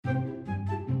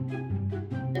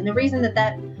And the reason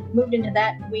that moved into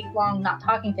that week-long not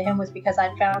talking to him was because I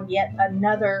found yet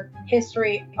another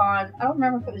history on, I don't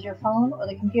remember if it was your phone or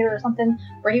the computer or something,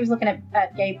 where he was looking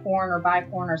at gay porn or bi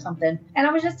porn or something. And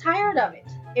I was just tired of it.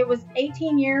 It was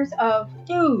 18 years of,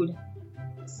 dude,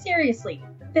 seriously,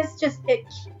 it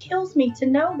kills me to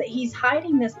know that he's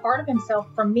hiding this part of himself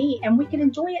from me, and we could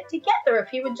enjoy it together if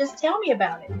he would just tell me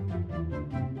about it.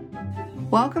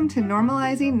 Welcome to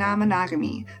Normalizing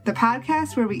Non-Monogamy, the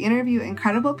podcast where we interview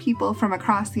incredible people from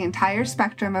across the entire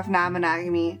spectrum of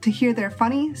non-monogamy to hear their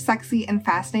funny, sexy, and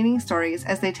fascinating stories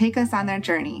as they take us on their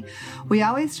journey. We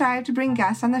always strive to bring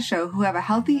guests on the show who have a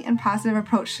healthy and positive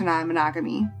approach to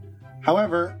non-monogamy.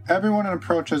 However, everyone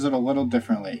approaches it a little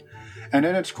differently. And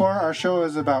at its core, our show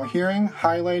is about hearing,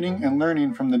 highlighting, and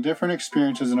learning from the different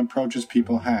experiences and approaches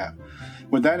people have.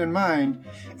 With that in mind,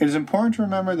 it is important to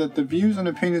remember that the views and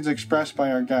opinions expressed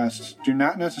by our guests do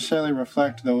not necessarily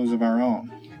reflect those of our own.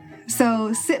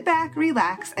 So sit back,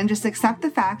 relax, and just accept the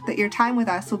fact that your time with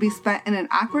us will be spent in an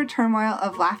awkward turmoil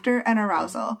of laughter and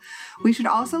arousal. We should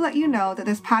also let you know that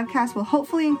this podcast will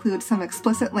hopefully include some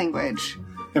explicit language.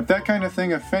 If that kind of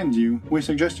thing offends you, we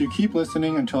suggest you keep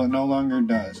listening until it no longer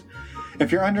does.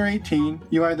 If you're under 18,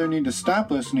 you either need to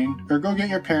stop listening or go get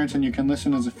your parents and you can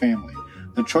listen as a family.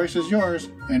 The choice is yours.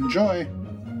 Enjoy!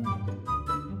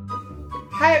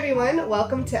 Hi everyone,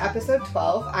 welcome to episode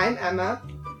 12. I'm Emma.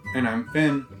 And I'm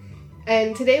Finn.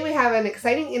 And today we have an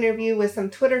exciting interview with some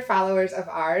Twitter followers of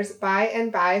ours,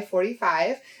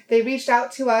 Bi45. They reached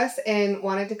out to us and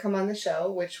wanted to come on the show,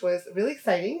 which was really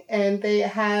exciting. And they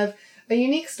have a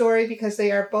unique story because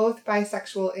they are both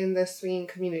bisexual in the swinging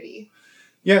community.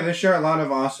 Yeah, they share a lot of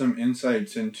awesome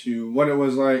insights into what it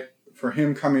was like for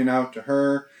him coming out to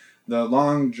her, the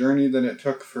long journey that it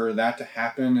took for that to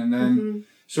happen, and then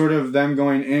sort of them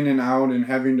going in and out and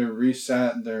having to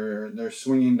reset their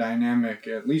swinging dynamic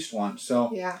at least once. So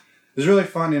yeah, it was a really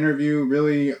fun interview,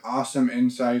 really awesome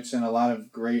insights, and a lot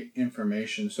of great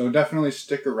information. So definitely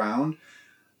stick around.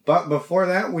 But before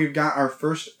that, we've got our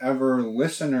first ever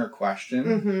listener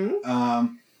question.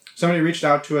 Somebody reached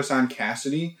out to us on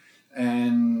Cassidy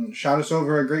and shot us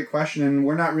over a great question. And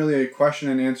we're not really a question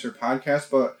and answer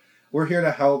podcast, but we're here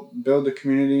to help build the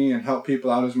community and help people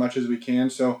out as much as we can.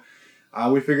 So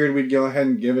we figured we'd go ahead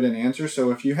and give it an answer.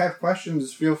 So if you have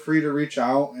questions, feel free to reach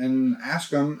out and ask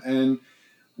them, and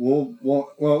we'll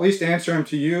at least answer them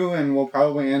to you, and we'll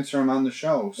probably answer them on the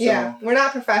show. So, yeah, we're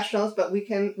not professionals, but we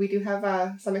do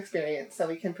have some experience, so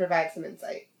we can provide some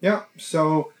insight. Yeah,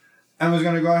 so Emma's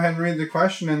going to go ahead and read the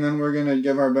question, and then we're going to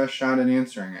give our best shot at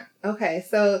answering it. Okay,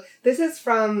 so this is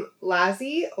from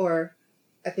Lazzy, or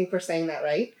I think we're saying that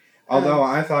right. Although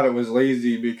I thought it was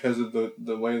lazy because of the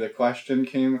way the question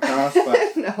came across,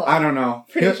 but no, I don't know.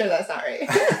 Pretty sure that's not right.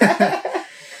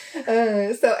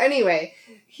 So anyway,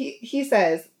 he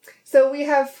says, so we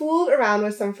have fooled around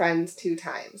with some friends 2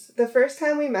 times. The first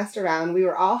time we messed around, we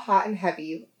were all hot and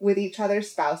heavy with each other's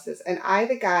spouses, and I,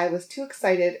 the guy, was too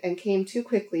excited and came too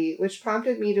quickly, which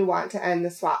prompted me to want to end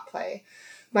the swap play.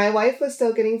 My wife was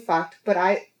still getting fucked, but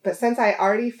since I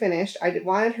already finished, I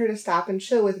wanted her to stop and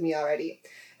chill with me already.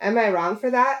 Am I wrong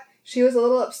for that? She was a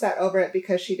little upset over it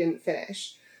because she didn't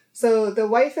finish. So the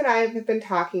wife and I have been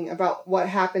talking about what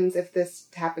happens if this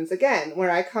happens again,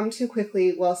 where I come too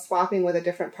quickly while swapping with a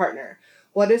different partner.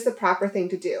 What is the proper thing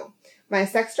to do? My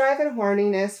sex drive and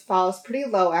horniness falls pretty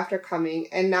low after coming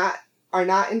and are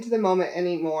not into the moment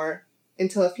anymore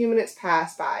until a few minutes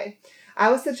pass by. I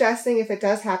was suggesting if it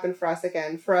does happen for us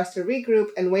again, for us to regroup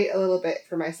and wait a little bit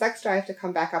for my sex drive to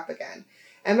come back up again.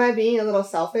 Am I being a little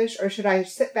selfish, or should I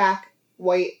sit back,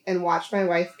 wait, and watch my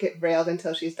wife get railed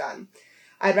until she's done?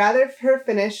 I'd rather her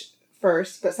finish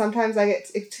first, but sometimes I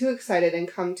get too excited and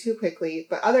come too quickly,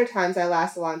 but other times I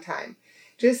last a long time.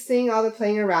 Just seeing all the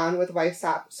playing around with wife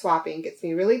swapping gets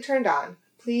me really turned on.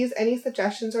 Please, any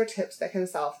suggestions or tips that can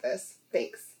solve this?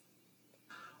 Thanks.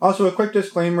 Also, a quick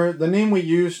disclaimer, the name we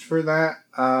used for that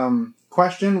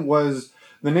question was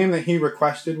the name that he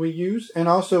requested we use, and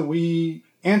also we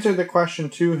answered the question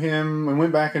to him and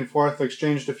went back and forth,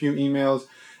 exchanged a few emails,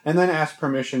 and then asked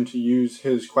permission to use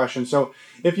his question. So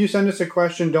if you send us a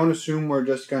question, don't assume we're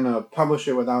just going to publish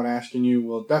it without asking you.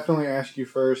 We'll definitely ask you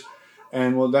first,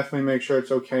 and we'll definitely make sure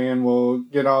it's okay, and we'll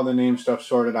get all the name stuff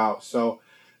sorted out. So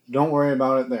don't worry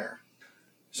about it there.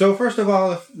 So first of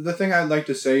all, the thing I'd like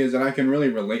to say is that I can really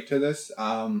relate to this.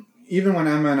 Even when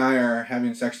Emma and I are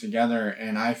having sex together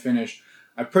and I finish,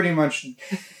 I pretty much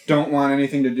don't want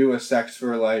anything to do with sex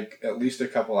for like at least a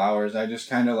couple hours. I just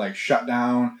kind of like shut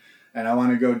down and I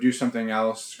want to go do something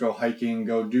else, go hiking,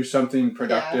 go do something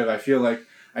productive. Yeah. I feel like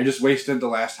I just wasted the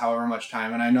last however much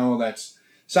time, and I know that's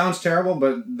sounds terrible,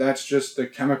 but that's just the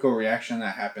chemical reaction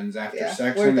that happens after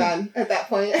sex. We're done at that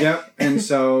point. Yep. And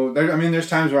so, there's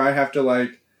times where I have to,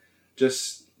 like,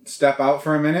 just step out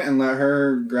for a minute and let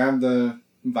her grab the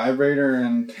vibrator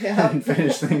and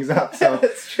finish things up. So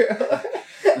that's true.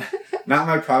 Not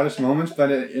my proudest moments, but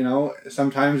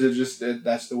sometimes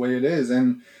that's the way it is.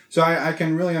 And so I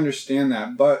can really understand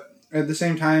that. But at the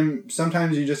same time,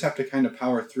 sometimes you just have to kind of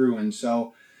power through. And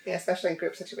so, yeah, especially in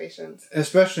group situations.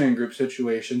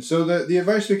 So the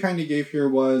advice we kind of gave here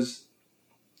was,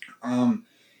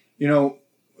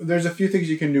 there's a few things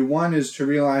you can do. One is to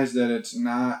realize that it's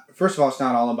not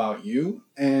all about you.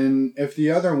 And if the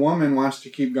other woman wants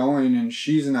to keep going and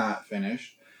she's not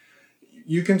finished,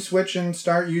 you can switch and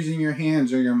start using your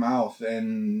hands or your mouth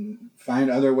and find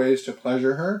other ways to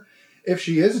pleasure her. If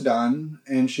she is done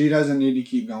and she doesn't need to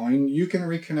keep going, you can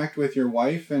reconnect with your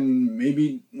wife and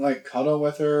maybe like cuddle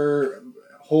with her,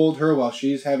 hold her while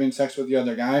she's having sex with the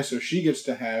other guy so she gets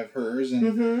to have hers.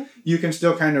 And you can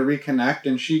still kind of reconnect,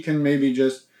 and she can maybe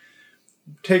just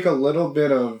take a little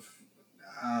bit of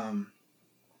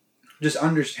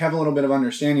have a little bit of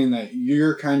understanding that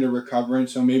you're kind of recovering.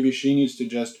 So maybe she needs to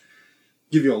just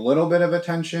give you a little bit of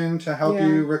attention to help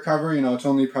you recover. It's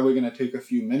only probably going to take a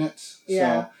few minutes.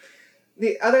 Yeah. So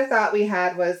the other thought we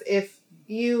had was if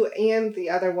you and the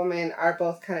other woman are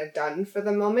both kind of done for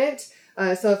the moment.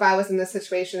 So if I was in this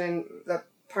situation and the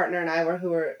partner and I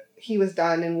he was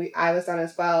done and I was done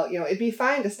as well, it'd be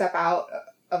fine to step out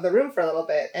of the room for a little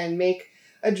bit and make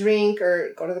a drink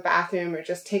or go to the bathroom or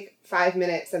just take 5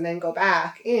 minutes and then go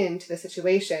back into the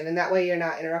situation. And that way you're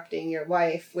not interrupting your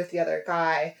wife with the other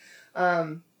guy.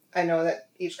 I know that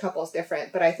each couple is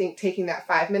different, but I think taking that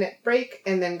 5-minute break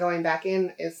and then going back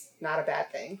in is not a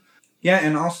bad thing. Yeah,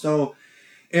 and also,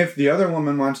 if the other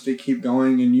woman wants to keep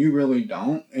going and you really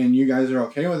don't, and you guys are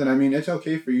okay with it, it's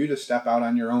okay for you to step out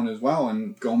on your own as well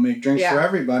and go make drinks for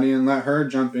everybody and let her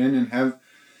jump in and have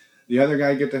the other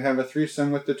guy get to have a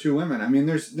threesome with the two women.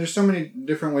 There's so many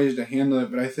different ways to handle it,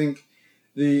 but I think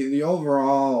the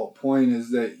overall point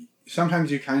is that sometimes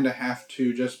you kind of have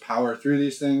to just power through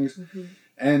these things.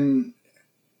 And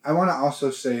I want to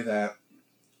also say that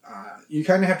you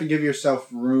kind of have to give yourself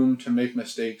room to make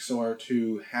mistakes or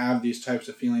to have these types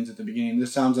of feelings at the beginning.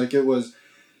 This sounds like it was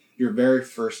your very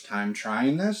first time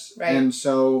trying this. Right. And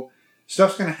so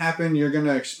stuff's going to happen. You're going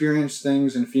to experience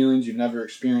things and feelings you've never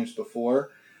experienced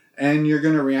before. And you're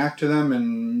going to react to them.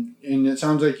 And it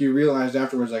sounds like you realized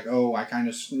afterwards, like, oh, I kind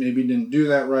of maybe didn't do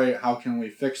that right. How can we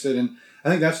fix it? And I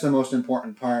think that's the most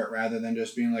important part, rather than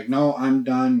just being like, no, I'm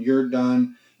done, you're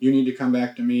done, you need to come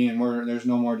back to me, and there's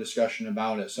no more discussion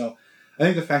about it. So I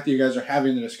think the fact that you guys are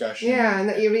having the discussion. Yeah, and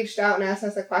that you reached out and asked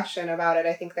us a question about it,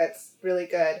 I think that's really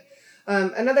good.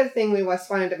 Another thing we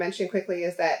just wanted to mention quickly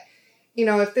is that,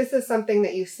 if this is something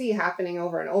that you see happening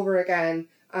over and over again,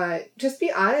 just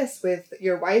be honest with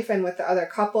your wife and with the other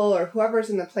couple or whoever's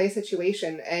in the play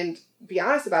situation and be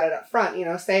honest about it up front.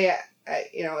 Say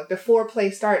before play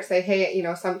starts, say, hey,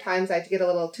 sometimes I get a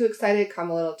little too excited,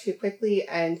 come a little too quickly,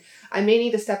 and I may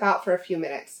need to step out for a few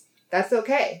minutes. That's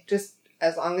okay. Just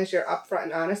as long as you're upfront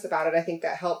and honest about it, I think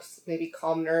that helps maybe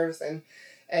calm nerves and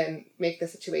make the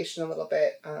situation a little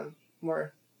bit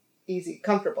more easy,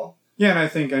 comfortable. Yeah, and I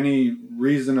think any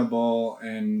reasonable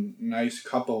and nice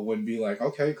couple would be like,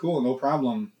 okay, cool, no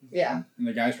problem. Yeah. And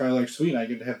the guy's probably like, sweet, I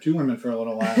get to have two women for a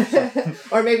little while. So.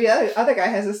 Or maybe the other guy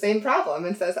has the same problem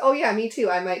and says, oh yeah, me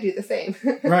too, I might do the same.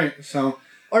 Right, so.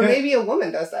 Or maybe a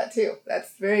woman does that too.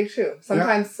 That's very true.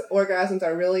 Sometimes orgasms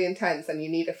are really intense and you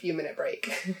need a few minute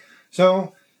break.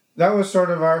 So that was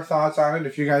sort of our thoughts on it.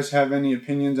 If you guys have any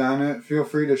opinions on it, feel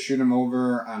free to shoot them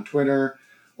over on Twitter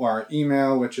or our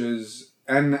email, which is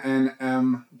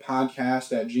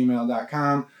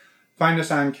nnmpodcast@gmail.com. Find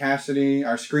us on Cassidy.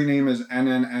 Our screen name is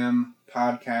NNM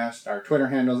Podcast. Our Twitter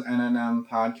handle is NNM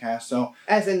Podcast. So,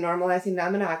 as in normalizing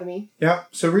non-monogamy. Yep.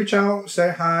 So reach out,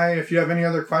 say hi. If you have any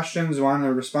other questions, want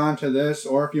to respond to this,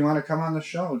 or if you want to come on the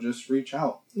show, just reach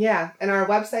out. Yeah. And our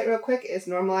website real quick is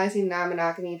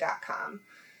normalizingnonmonogamy.com.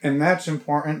 And that's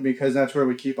important because that's where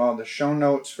we keep all the show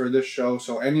notes for this show.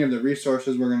 So any of the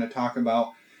resources we're going to talk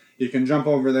about, you can jump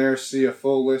over there, see a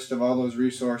full list of all those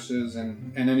resources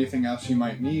and anything else you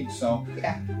might need. So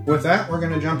with that, we're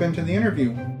going to jump into the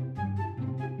interview.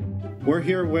 We're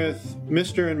here with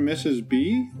Mr. and Mrs.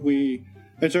 B.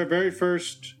 It's our very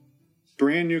first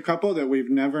brand new couple that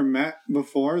we've never met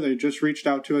before. They just reached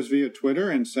out to us via Twitter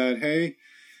and said, hey,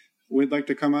 we'd like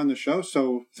to come on the show.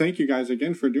 So thank you guys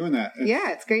again for doing that.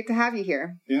 It's great to have you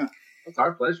here. Yeah. It's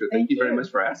our pleasure. Thank you very much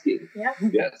for asking. Yeah.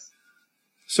 Yes.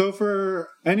 So for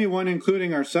anyone,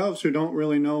 including ourselves, who don't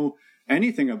really know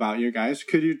anything about you guys,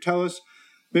 could you tell us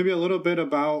maybe a little bit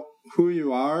about who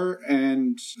you are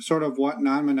and sort of what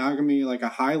non-monogamy, like a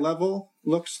high level,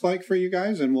 looks like for you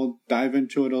guys, and we'll dive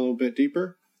into it a little bit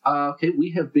deeper. Okay,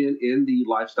 we have been in the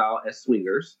lifestyle as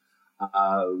swingers,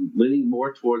 leaning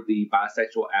more toward the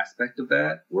bisexual aspect of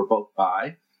that. We're both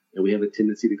bi, and we have a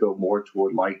tendency to go more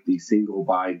toward like the single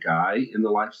bi guy in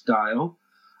the lifestyle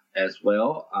as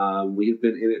well. We have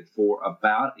been in it for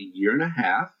about a year and a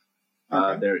half.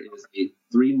 Okay. There is a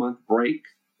 3-month break.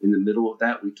 In the middle of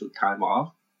that, we took time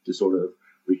off to sort of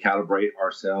recalibrate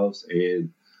ourselves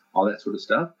and all that sort of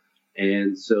stuff.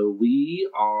 And so we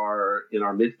are in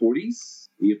our mid-40s.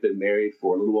 We have been married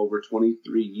for a little over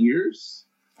 23 years.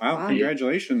 Wow,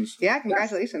 congratulations. Yeah,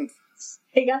 congratulations.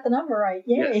 He got the number right.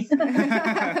 Yay.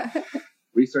 Yes.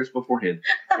 Research beforehand.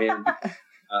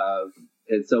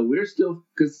 And so we're still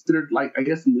considered, like, I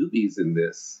guess, newbies in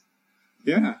this.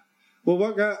 Yeah. Well,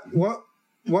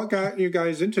 what got you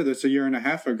guys into this a year and a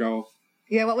half ago?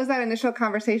 Yeah, what was that initial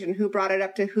conversation? Who brought it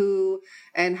up to who,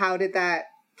 and how did that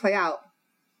play out?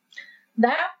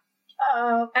 That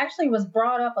actually was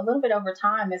brought up a little bit over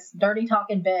time. It's dirty talk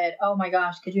in bed. Oh my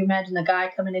gosh, could you imagine the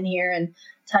guy coming in here and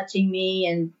touching me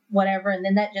and whatever? And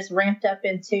then that just ramped up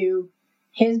into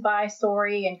his bi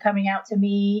story and coming out to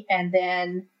me. And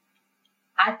then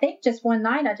I think just one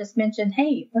night I just mentioned,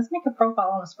 hey, let's make a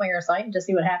profile on a swinger site and just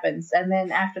see what happens. And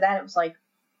then after that, it was like,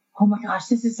 oh my gosh,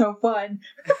 this is so fun.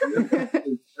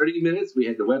 In 30 minutes, we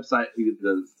had the website,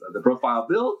 the profile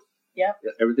built. Yep.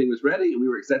 Everything was ready, and we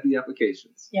were accepting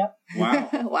applications. Yep. Wow.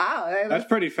 Wow. That's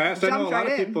pretty fast. I know a lot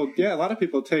of people, a lot of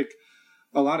people take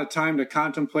a lot of time to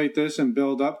contemplate this and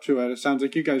build up to it. It sounds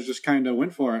like you guys just kind of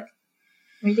went for it.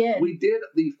 We did. We did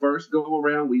the first go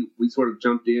around. We sort of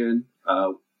jumped in.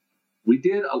 We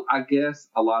did, I guess,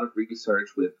 a lot of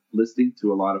research with listening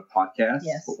to a lot of podcasts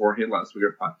beforehand, a lot of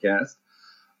swinger podcasts,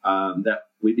 that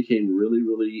we became really,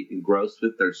 really engrossed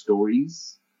with their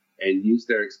stories and used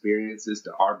their experiences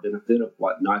to our benefit of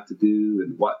what not to do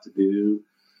and what to do,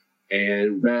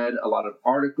 and read a lot of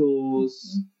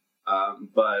articles.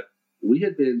 But we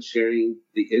had been sharing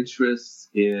the interests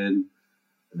in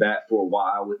that for a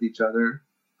while with each other.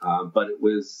 But it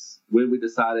was when we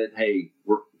decided, hey,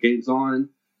 game's on.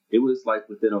 It was like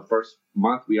within our first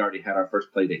month, we already had our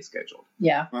first play date scheduled.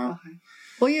 Yeah. Wow.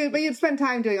 Okay. Well, you'd spend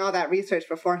time doing all that research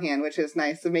beforehand, which is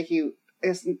nice to make you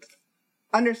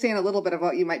understand a little bit of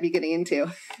what you might be getting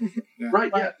into. Yeah.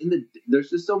 Right. Yeah. There's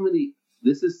just so many.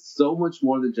 This is so much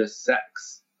more than just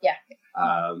sex. Yeah.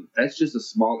 That's just a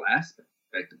small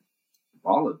aspect of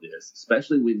all of this,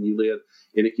 especially when you live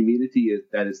in a community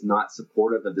that is not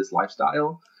supportive of this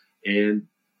lifestyle, and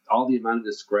all the amount of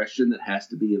discretion that has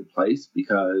to be in place,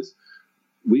 because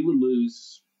we would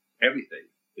lose everything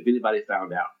if anybody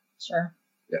found out. Sure.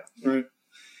 Yeah. Right.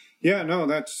 Yeah,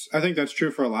 no, I think that's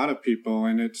true for a lot of people,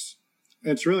 and it's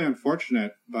really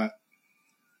unfortunate, but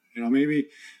maybe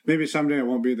someday it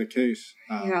won't be the case.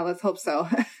 Yeah, let's hope so.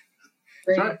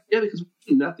 Right. Yeah, because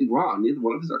we do nothing wrong. Neither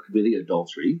one of us are committing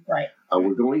adultery. Right.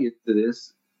 We're going into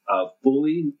this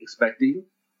fully expecting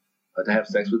to have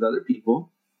sex with other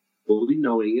people, fully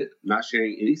knowing it, not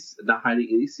hiding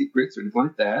any secrets or anything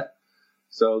like that.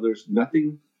 So there's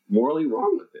nothing morally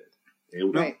wrong with it.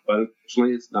 Right. But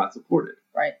unfortunately, it's not supported.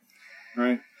 Right.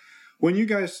 Right. When you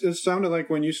guys, it sounded like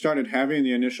when you started having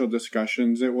the initial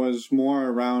discussions, it was more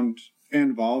around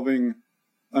involving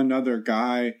another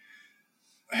guy.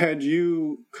 Had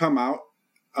you come out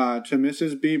to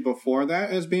Mrs. B before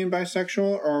that as being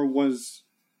bisexual, or was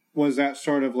that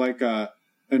sort of like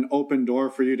an open door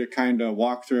for you to kind of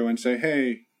walk through and say,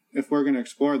 hey, if we're going to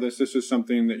explore this is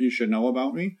something that you should know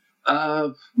about me?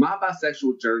 My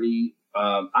bisexual journey,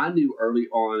 I knew early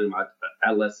on in my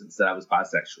adolescence that I was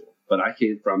bisexual, but I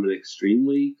came from an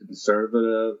extremely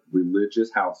conservative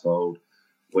religious household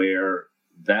where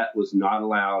that was not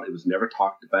allowed. It was never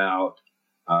talked about,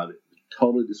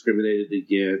 totally discriminated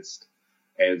against.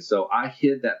 And so I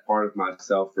hid that part of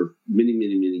myself for many,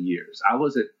 many, many years. I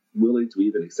wasn't willing to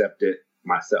even accept it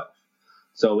myself.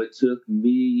 So it took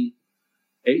me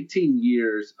 18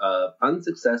 years of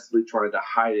unsuccessfully trying to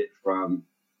hide it from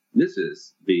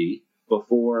Mrs. B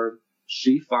before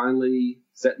she finally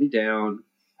set me down,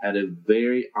 had a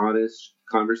very honest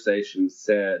conversation,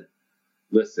 said,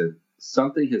 listen,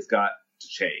 something has got to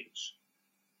change.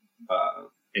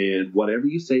 And whatever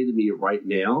you say to me right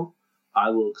now, I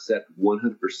will accept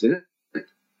 100%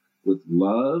 with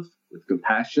love, with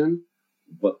compassion,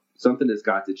 but something has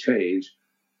got to change.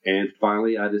 And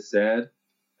finally, at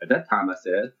that time I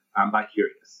said, I'm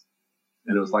bi-curious.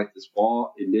 And it was like this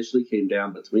wall initially came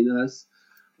down between us.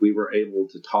 We were able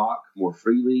to talk more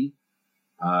freely.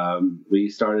 We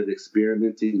started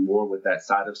experimenting more with that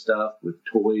side of stuff, with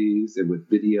toys and with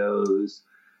videos,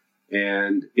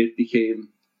 and it became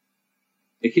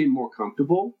more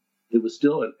comfortable. It was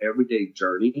still an everyday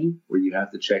journey where you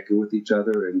have to check in with each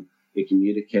other and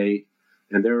communicate.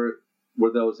 And there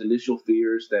were those initial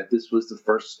fears that this was the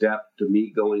first step to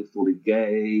me going fully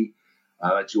gay,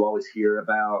 that you always hear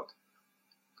about.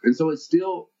 And so it's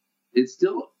still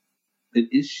an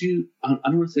issue. I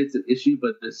don't want to say it's an issue,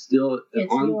 but it's still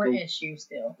your issue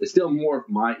still. It's still more of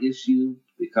my issue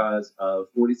because of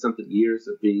 40-something years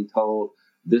of being told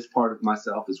this part of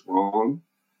myself is wrong.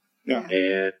 Yeah.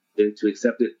 And then to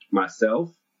accept it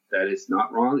myself, that it's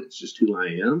not wrong, it's just who I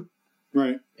am.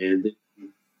 Right. And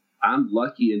I'm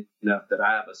lucky enough that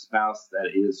I have a spouse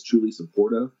that is truly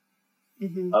supportive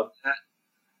of that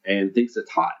and thinks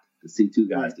it's hot to see two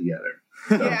guys together.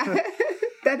 So, yeah.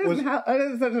 That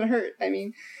doesn't hurt. I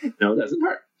mean, no, it doesn't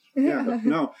hurt. Yeah.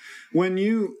 No. When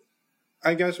you,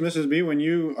 I guess, Mrs. B, when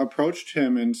you approached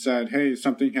him and said, hey,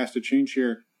 something has to change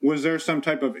here, was there some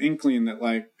type of inkling that,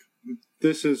 like,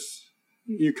 this is,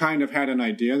 you kind of had an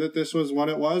idea that this was what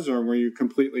it was, or were you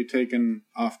completely taken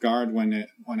off guard when it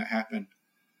happened?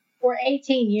 For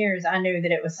 18 years, I knew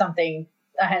that it was something.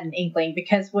 I had an inkling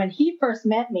because when he first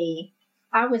met me,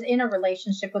 I was in a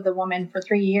relationship with a woman for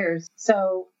 3 years.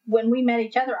 So when we met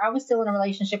each other, I was still in a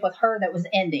relationship with her that was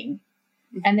ending.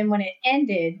 And then when it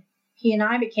ended, he and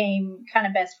I became kind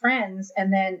of best friends.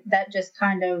 And then that just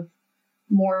kind of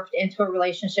morphed into a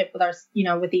relationship with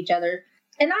with each other.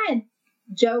 And I had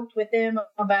joked with him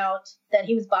about that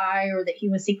he was bi or that he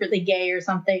was secretly gay or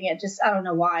something. I don't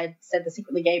know why I said the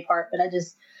secretly gay part, but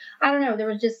I don't know. There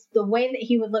was just the way that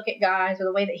he would look at guys or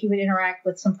the way that he would interact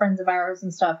with some friends of ours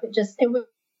and stuff. It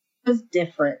was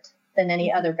different than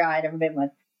any other guy I'd ever been with.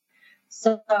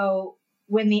 So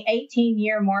when the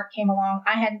 18-year mark came along,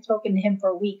 I hadn't spoken to him for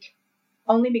a week,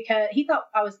 only because he thought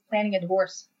I was planning a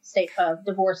divorce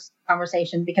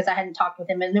conversation because I hadn't talked with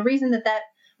him. And the reason that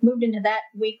moved into that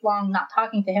week-long not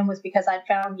talking to him was because I'd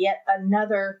found yet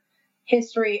another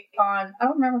history on, I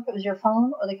don't remember if it was your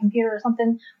phone or the computer or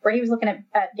something, where he was looking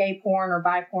at gay porn or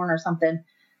bi porn or something.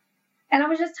 And I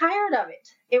was just tired of it.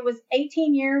 It was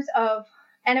 18 years of,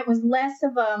 and it was less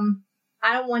of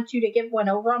I don't want you to give one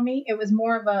over on me. It was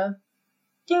more of a,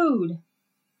 dude,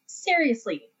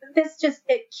 seriously,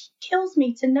 it kills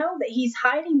me to know that he's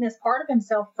hiding this part of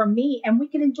himself from me and we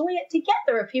could enjoy it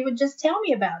together if he would just tell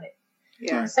me about it.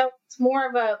 Yeah. So it's more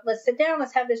of a, let's sit down,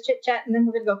 let's have this chit chat, and then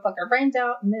we're going to go fuck our brains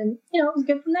out. And then, it was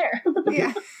good from there.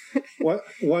 Yeah. What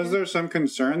was there some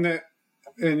concern that,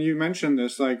 and you mentioned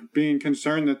this, like being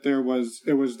concerned that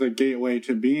it was the gateway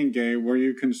to being gay. Were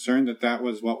you concerned that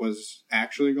was what was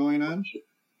actually going on?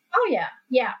 Oh, yeah.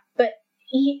 Yeah. But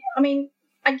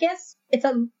I guess it's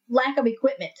a lack of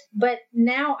equipment. But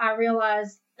now I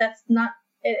realize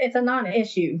it's a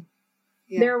non-issue.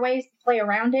 Yeah. There are ways to play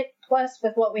around it. Plus,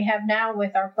 with what we have now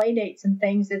with our play dates and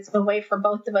things, it's a way for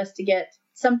both of us to get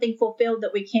something fulfilled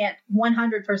that we can't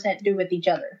 100% do with each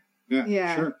other.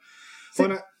 Yeah. Sure.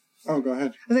 So, go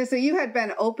ahead. So you had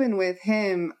been open with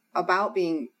him about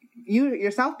being, you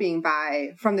yourself being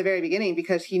bi from the very beginning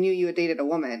because he knew you had dated a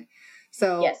woman.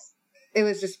 So yes. It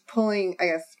was just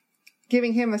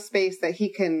giving him a space that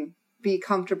he can be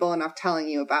comfortable enough telling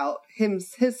you about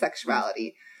his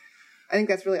sexuality. I think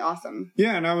that's really awesome.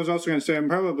 Yeah, and I was also going to say it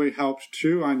probably helped,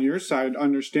 too, on your side,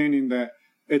 understanding that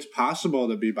it's possible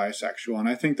to be bisexual. And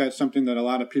I think that's something that a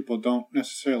lot of people don't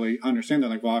necessarily understand. They're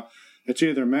like, well, it's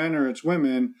either men or it's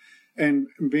women. And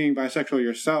being bisexual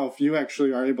yourself, you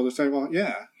actually are able to say, well,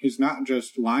 yeah, he's not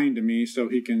just lying to me so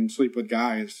he can sleep with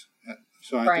guys.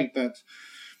 So I think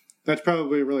that's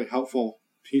probably a really helpful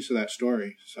piece of that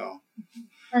story. So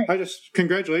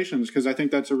congratulations, because I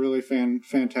think that's a really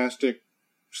fantastic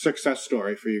success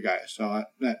story for you guys. So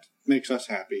that makes us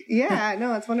happy. Yeah,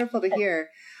 no, it's wonderful to hear.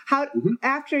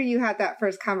 After you had that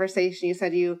first conversation, you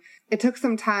said it took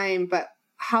some time, but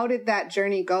how did that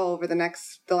journey go over the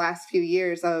last few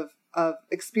years of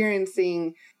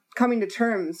experiencing, coming to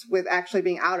terms with actually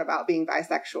being out about being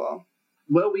bisexual?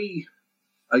 Well, we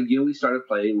started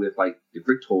playing with like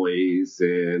different toys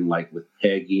and like with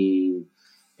pegging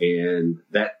and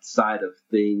that side of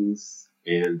things.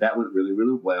 And that went really,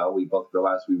 really well. We both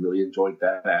realized we really enjoyed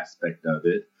that aspect of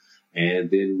it.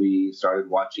 And then we started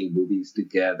watching movies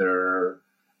together,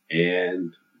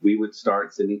 and we would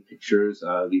start sending pictures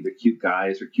of either cute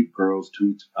guys or cute girls to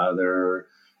each other.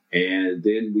 And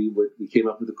then we came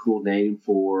up with a cool name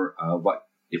for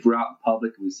if we're out in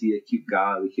public and we see a cute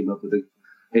guy, we came up with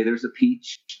hey, there's a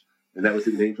peach. and that was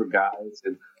the name for guys,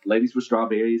 and ladies were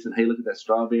strawberries, and hey, look at that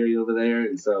strawberry over there.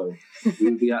 And so we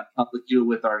would be out public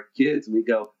with our kids, and we'd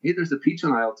go, hey, there's a peach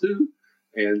on aisle 2.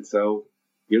 And so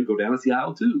you'd go down and see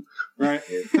aisle 2. Right.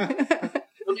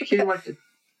 It became like a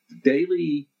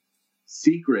daily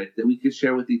secret that we could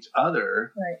share with each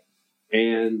other. Right.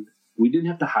 And we didn't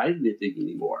have to hide anything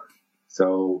anymore.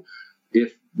 So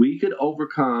if we could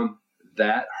overcome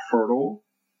that hurdle,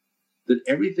 then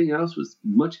everything else was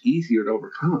much easier to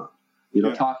overcome.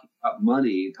 Talking about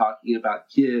money, talking about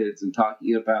kids, and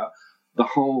talking about the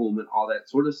home and all that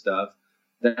sort of stuff,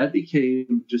 that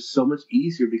became just so much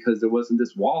easier because there wasn't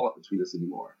this wall up between us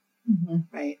anymore. Mm-hmm.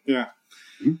 Right. Yeah.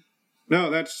 Mm-hmm.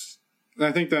 No,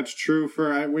 I think that's true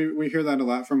we hear that a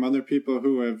lot from other people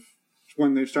who have,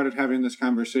 when they've started having this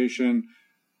conversation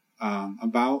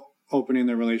about opening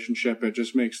their relationship, it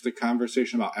just makes the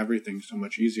conversation about everything so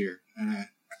much easier. And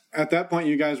at that point,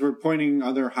 you guys were pointing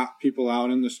other hot people out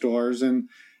in the stores, and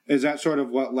is that sort of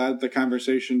what led the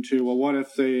conversation to, well, what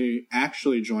if they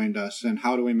actually joined us, and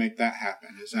how do we make that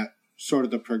happen? Is that sort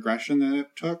of the progression that it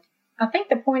took? I think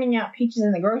the pointing out peaches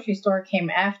in the grocery store came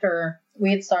after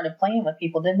we had started playing with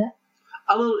people, didn't it?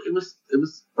 It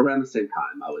was around the same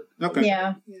time. Okay.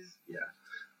 Yeah.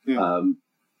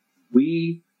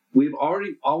 We've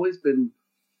always been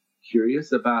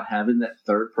curious about having that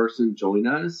third person join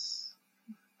us.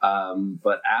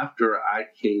 But after I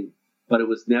came, it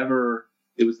was never.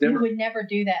 You would never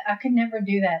do that. I could never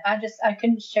do that. I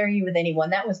couldn't share you with anyone.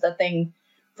 That was the thing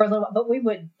for a little while. But we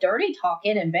would dirty talk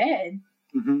it in bed.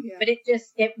 Mm-hmm. Yeah. But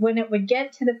when it would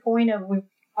get to the point of we're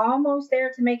almost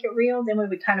there to make it real, then we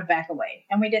would kind of back away.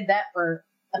 And we did that for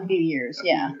a few years.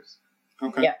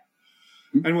 Okay. Yeah.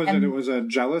 And it was a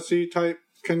jealousy type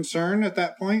concern at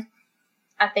that point?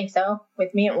 I think so.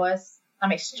 With me, it was.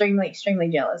 I'm extremely, extremely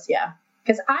jealous. Yeah.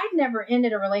 Because I'd never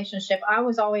ended a relationship. I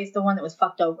was always the one that was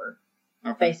fucked over,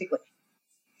 basically.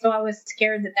 So I was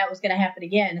scared that was going to happen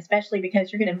again, especially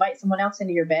because you're going to invite someone else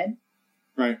into your bed.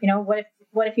 Right.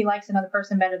 What if he likes another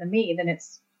person better than me? Then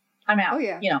I'm out. Oh,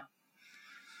 yeah.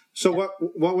 So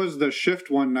what was the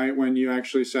shift one night when you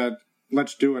actually said,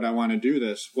 let's do it, I want to do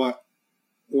this? What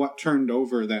turned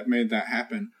over that made that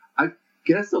happen? I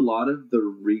guess a lot of the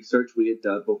research we had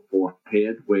done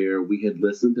beforehand, where we had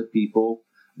listened to people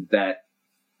that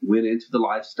went into the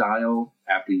lifestyle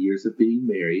after years of being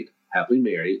married, happily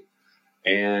married,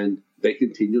 and they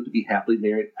continued to be happily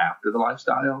married after the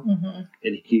lifestyle, mm-hmm.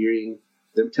 and hearing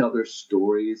them tell their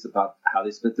stories about how they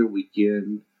spent their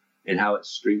weekend and how it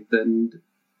strengthened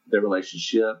their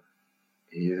relationship.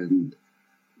 And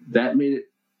that made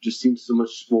it just seem so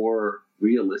much more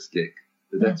realistic.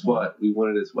 That's mm-hmm. what we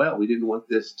wanted as well. We didn't want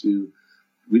this to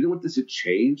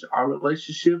change our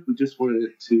relationship. We just wanted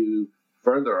it to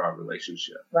further our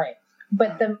relationship. Right.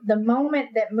 But the moment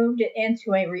that moved it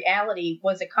into a reality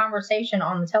was a conversation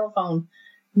on the telephone.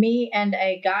 Me and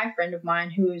a guy friend of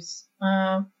mine who's,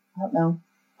 I don't know,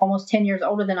 almost 10 years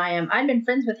older than I am. I'd been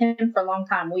friends with him for a long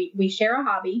time. We share a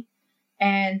hobby,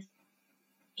 and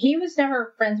he was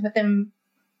never friends with him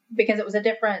because it was a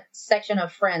different section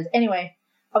of friends. Anyway,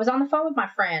 I was on the phone with my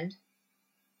friend,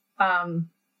 and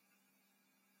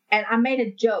I made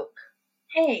a joke.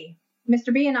 Hey,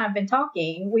 Mr. B and I have been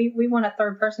talking. We want a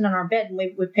third person in our bed, and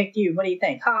we picked you. What do you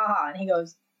think? Ha ha ha. And he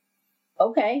goes,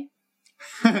 okay.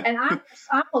 And I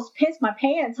almost pissed my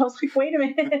pants. I was like, wait a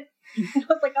minute. And I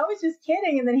was like, I was just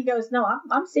kidding. And then he goes, no,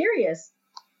 I'm serious.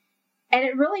 And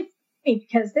it really funny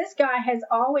because this guy has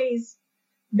always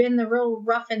been the real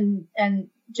rough and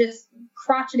just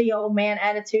crotchety old man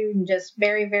attitude, and just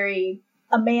very, very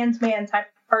a man's man type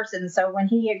of person. So when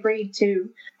he agreed to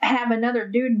have another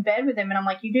dude in bed with him, and I'm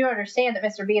like, you do understand that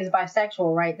Mr. B is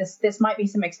bisexual, right? This might be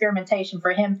some experimentation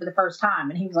for him for the first time.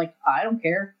 And he was like, I don't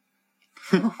care.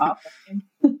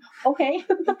 Okay.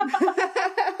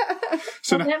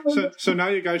 So now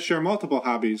you guys share multiple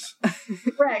hobbies.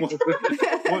 Correct.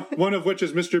 One of which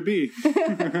is Mr. B.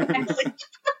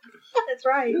 That's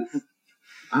right.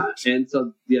 And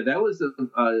so, yeah, that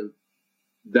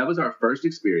was our first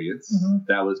experience. Mm-hmm.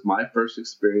 That was my first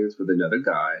experience with another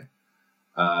guy,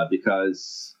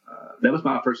 because that was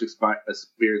my first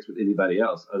experience with anybody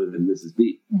else other than Mrs.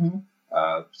 B. Mm-hmm.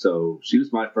 So she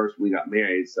was my first when we got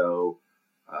married. So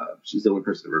she's the only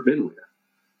person I've ever been with.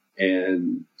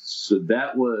 And so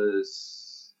that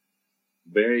was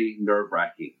very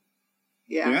nerve-wracking.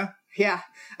 Yeah,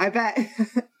 I bet.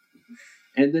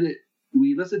 And then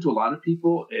we listened to a lot of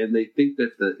people, and they think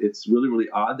that it's really, really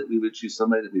odd that we would choose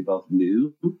somebody that we both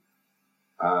knew.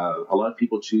 A lot of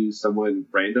people choose someone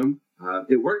random.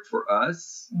 It worked for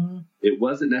us. Mm-hmm. It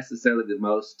wasn't necessarily the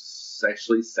most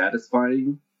sexually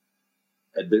satisfying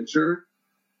adventure,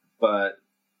 but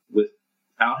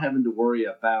without having to worry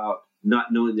about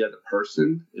not knowing the other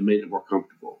person. It made it more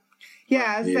comfortable.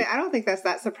 Yeah, I was saying, I don't think that's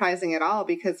that surprising at all,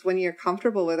 because when you're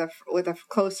comfortable with a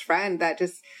close friend, that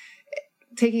just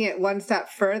taking it one step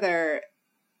further,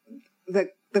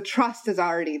 the trust is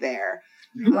already there,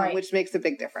 Right. Which makes a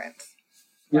big difference.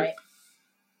 Right.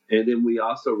 And then we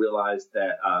also realized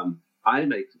that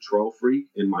I'm a control freak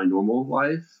in my normal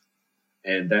life,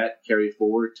 and that carried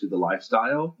forward to the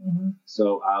lifestyle. Mm-hmm.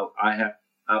 So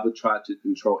I would try to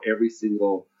control every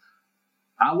single.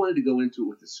 I wanted to go into it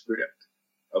with a script.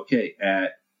 Okay,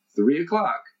 at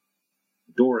 3:00,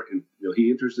 door,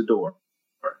 he enters the door.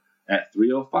 At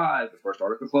 3:05, the first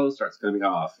article close starts coming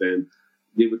off, and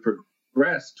it would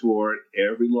progress toward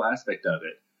every little aspect of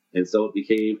it. And so it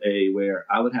became where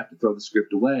I would have to throw the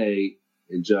script away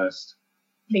and just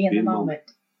Be in the moment.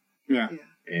 Yeah.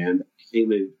 And it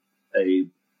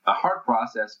became a hard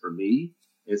process for me.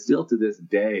 And still to this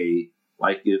day,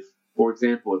 like for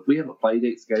example, if we have a play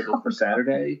date scheduled for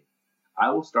Saturday,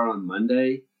 I will start on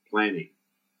Monday planning.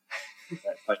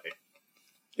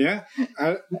 Yeah.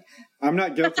 I'm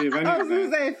not guilty of any I of was going to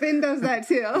that. say, Finn does that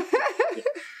too.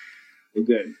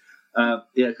 Good.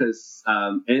 Because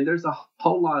and there's a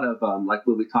whole lot of like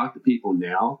when we talk to people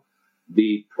now,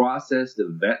 the process to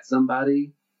vet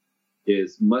somebody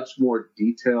is much more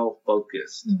detail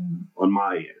focused on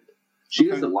my end. She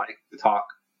doesn't like to talk.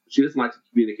 She doesn't like to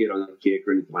communicate on the kick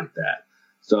or anything like that.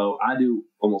 So I do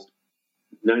almost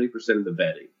 90% of the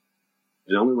vetting.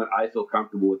 And only when I feel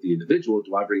comfortable with the individual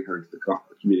do I bring her into the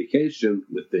communication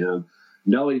with them,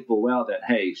 knowing full well that,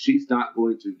 hey, she's not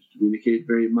going to communicate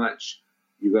very much.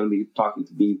 You're going to be talking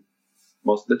to me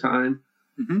most of the time.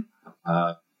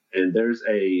 Mm-hmm. And there's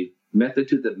a method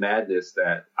to the madness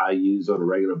that I use on a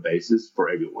regular basis for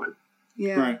everyone.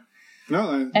 Yeah. Right.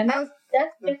 No, And that's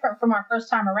different from our first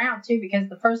time around, too, because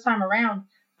the first time around,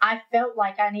 I felt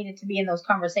like I needed to be in those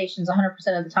conversations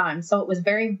 100% of the time. So it was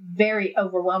very, very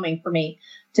overwhelming for me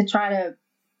to try to,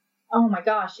 oh my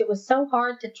gosh, it was so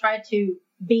hard to try to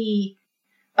be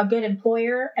a good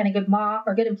employer and a good mom,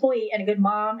 or good employee and a good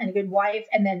mom and a good wife,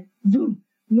 and then boom,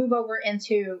 move over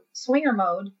into swinger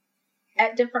mode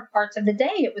at different parts of the day.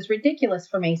 It was ridiculous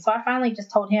for me. So I finally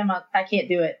just told him I can't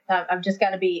do it. I've just got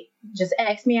to just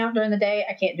X me out during the day.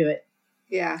 I can't do it.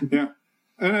 Yeah. Yeah.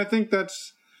 And I don't think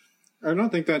that's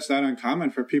that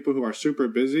uncommon for people who are super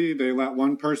busy. They let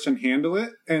one person handle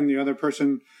it and the other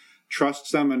person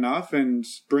trusts them enough and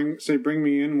bring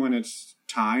me in when it's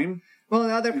time. Well,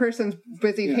 the other person's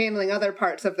busy handling other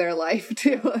parts of their life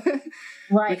too.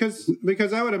 Right.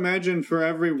 Because I would imagine for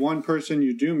every one person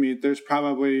you do meet, there's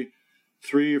probably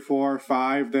 3 or 4 or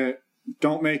 5 that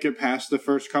don't make it past the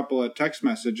first couple of text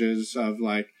messages of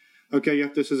like, okay,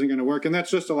 yep, this isn't going to work. And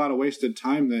that's just a lot of wasted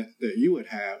time that you would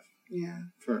have. Yeah.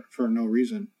 For no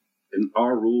reason. And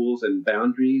our rules and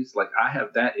boundaries, like I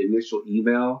have that initial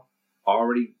email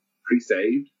already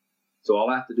pre-saved. So all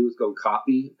I have to do is go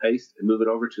copy, paste, and move it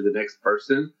over to the next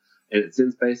person. And it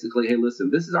sends basically, hey, listen,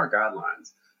 this is our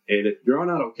guidelines. And if you're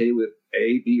not okay with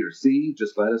A, B, or C,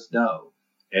 just let us know.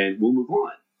 And we'll move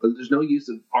on. Because there's no use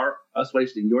of us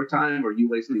wasting your time or you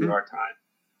wasting our time.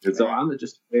 And so I'm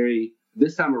just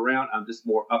this time around, I'm just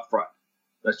more upfront.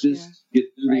 Let's just get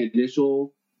through the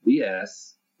initial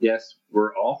BS. Yes,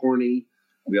 we're all horny.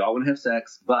 We all want to have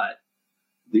sex. But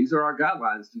these are our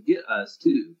guidelines to get us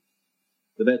to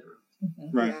the bedroom.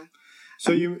 Mm-hmm. Right. Yeah.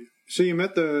 So you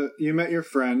met your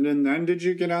friend, and then did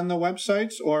you get on the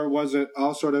websites, or was it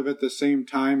all sort of at the same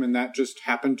time, and that just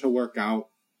happened to work out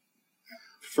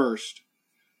first?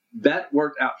 That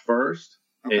worked out first,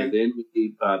 Okay. and then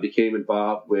we became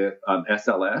involved with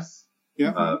SLS,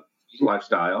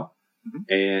 Lifestyle,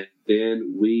 and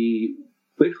then we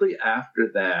quickly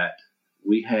after that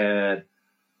we had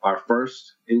our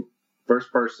first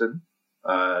person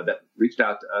that reached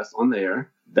out to us on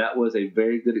there. That was a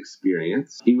very good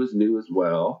experience. He was new as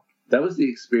well. That was the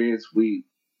experience we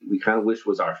kind of wish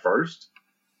was our first,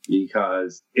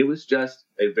 because it was just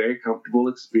a very comfortable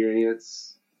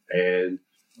experience, and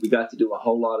we got to do a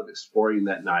whole lot of exploring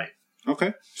that night.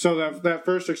 Okay. So that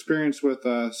first experience with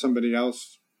somebody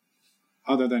else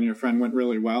other than your friend went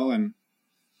really well, and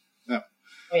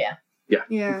Oh, yeah.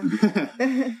 Yeah.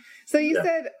 So you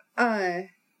said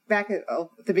back at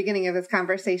the beginning of this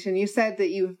conversation, you said that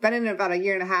you've been in about 1.5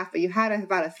 years, but you had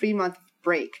about a 3-month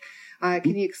break.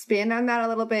 Can you expand on that a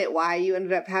little bit? Why you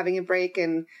ended up having a break,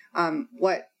 and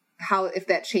if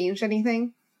that changed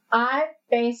anything? I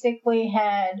basically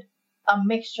had a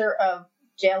mixture of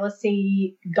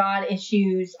jealousy, God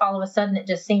issues. All of a sudden, it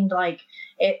just seemed like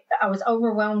I was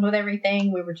overwhelmed with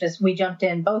everything. We jumped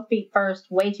in both feet first,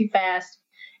 way too fast,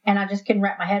 and I just couldn't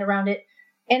wrap my head around it.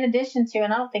 in addition to,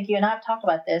 and I don't think you and I have talked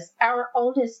about this, our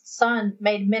oldest son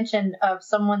made mention of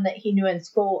someone that he knew in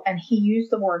school, and he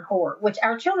used the word whore, which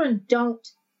our children don't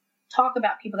talk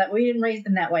about people that we didn't raise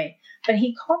them that way. But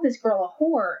he called this girl a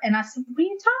whore, and I said, "What are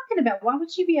you talking about? Why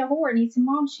would she be a whore?" And he said,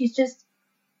 "Mom,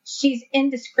 she's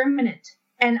indiscriminate."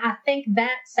 And I think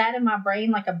that sat in my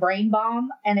brain like a brain bomb,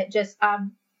 and I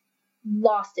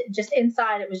lost it. Just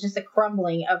inside, it was just a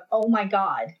crumbling of, oh my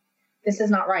God, this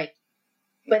is not right.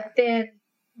 But then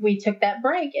we took that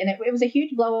break, and it was a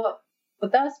huge blow up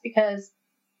with us because,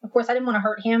 of course, I didn't want to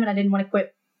hurt him, and I didn't want to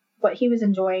quit what he was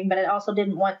enjoying, but I also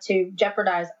didn't want to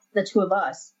jeopardize the two of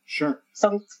us. Sure.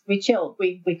 So we chilled.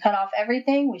 We cut off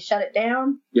everything. We shut it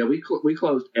down. Yeah, we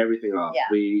closed everything off. Yeah.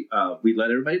 We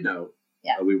let everybody know.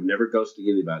 Yeah. We were never ghosting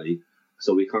anybody.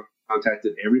 So we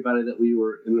contacted everybody that we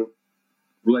were in a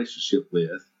relationship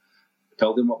with,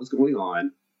 told them what was going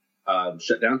on,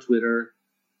 shut down Twitter,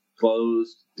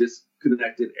 closed,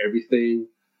 disconnected everything,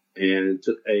 and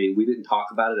we didn't talk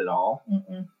about it at all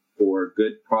for a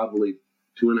good probably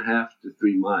 2.5 to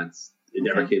 3 months. It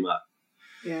never came up.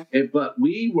 Yeah. But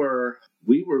we were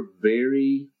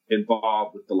very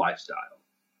involved with the lifestyle.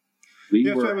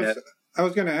 I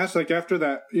was going to ask, like, after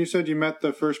that, you said you met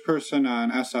the first person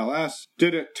on SLS.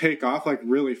 Did it take off, like,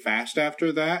 really fast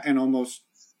after that and almost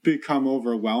become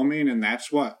overwhelming? And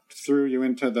that's what threw you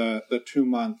into the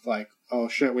 2-month, like, oh,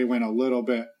 shit, we went a little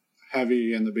bit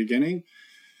heavy in the beginning?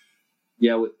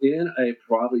 Yeah, within a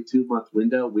probably 2-month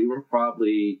window, we were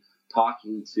probably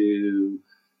talking to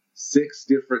 6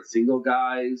 different single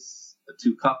guys,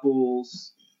 2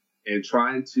 couples, and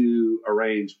trying to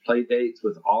arrange play dates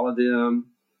with all of them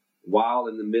while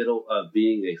in the middle of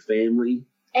being a family.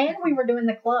 And we were doing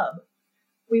the club.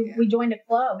 We joined a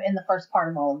club in the first part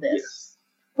of all of this,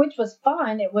 which was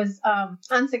fun. It was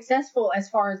unsuccessful as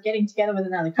far as getting together with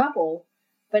another couple,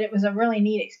 but it was a really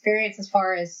neat experience as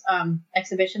far as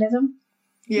exhibitionism.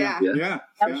 Yeah.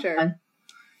 That was fun.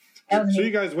 That was so neat.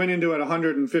 you guys went into it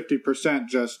 150%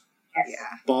 just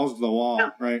balls to the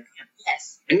wall, right?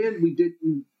 Yes. And we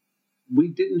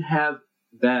didn't have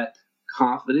that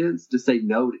confidence to say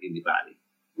no to anybody,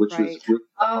 which was really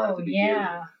hard to begin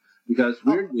with, because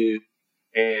we're new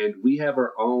and we have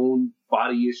our own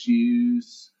body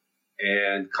issues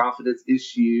and confidence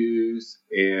issues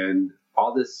and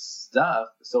all this stuff.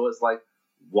 So it's like,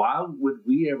 why would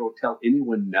we ever tell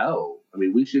anyone no? I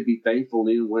mean, we should be thankful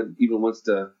anyone even wants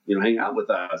to, hang out with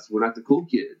us. We're not the cool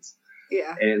kids.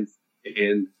 Yeah.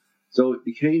 And so it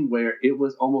became where it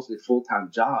was almost a full-time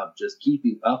job just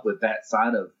keeping up with that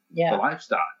side of the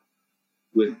lifestyle,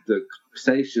 with the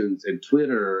conversations and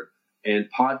Twitter and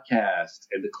podcasts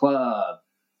and the club.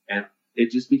 And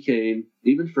it just became,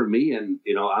 even for me, and,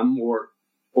 I'm more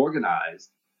organized,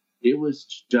 it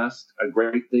was just a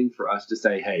great thing for us to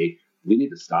say, hey, we need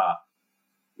to stop.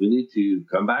 We need to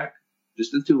come back,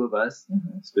 just the two of us,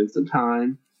 spend some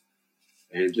time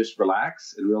and just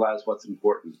relax and realize what's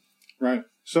important. Right.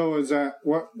 So is that,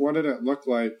 what did it look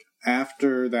like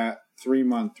after that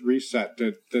 3-month reset?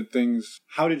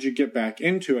 How did you get back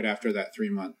into it after that 3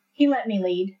 month? He let me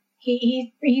lead.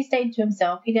 He stayed to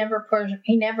himself. He never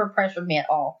pressured me at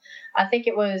all. I think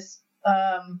it was,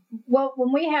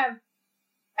 when we have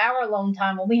our alone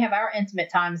time, when we have our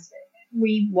intimate times,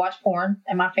 we watch porn,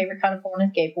 and my favorite kind of porn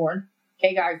is gay porn,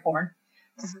 gay guy porn.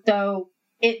 So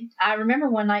I remember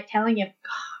one night telling him,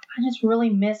 God, I just really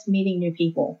miss meeting new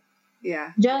people.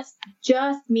 Yeah. Just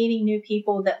meeting new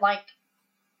people that like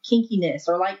kinkiness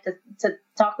or like to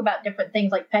talk about different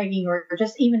things like pegging or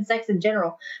just even sex in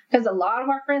general. Because a lot of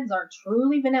our friends are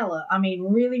truly vanilla. I mean,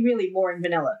 really, really boring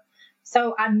vanilla.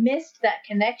 So I missed that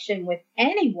connection with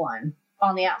anyone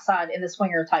on the outside in the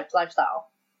swinger type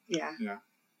lifestyle. Yeah. Yeah.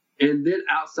 And then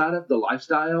outside of the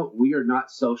lifestyle, we are not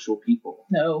social people.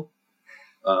 No.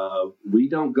 We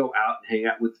don't go out and hang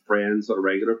out with friends on a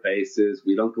regular basis.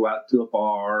 We don't go out to a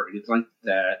bar or anything like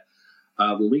that.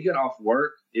 When we get off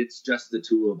work, it's just the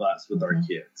two of us with our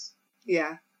kids.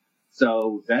 Yeah.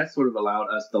 So that sort of the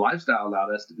lifestyle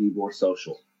allowed us to be more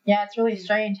social. Yeah, it's really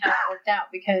strange how it worked out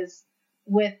because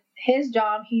with his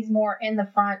job, he's more in the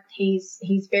front. He's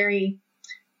very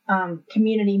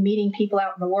community, meeting people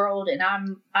out in the world, and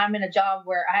I'm in a job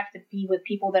where I have to be with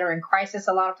people that are in crisis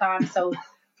a lot of times. So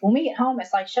when we get home,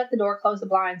 it's like shut the door, close the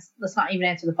blinds, let's not even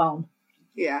answer the phone.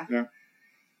 Yeah. Yeah.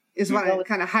 Just want to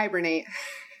kind of hibernate.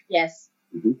 Yes.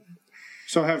 Mm-hmm.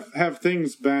 So have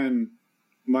things been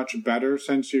much better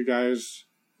since you guys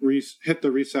hit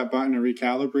the reset button and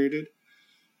recalibrated?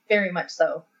 Very much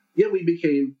so. Yeah, we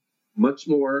became much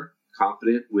more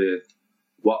confident with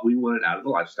what we wanted out of the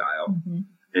lifestyle. Mm-hmm.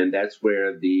 And that's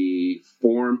where the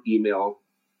form email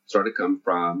started to come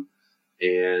from.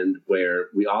 and where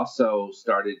we also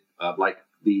started like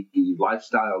the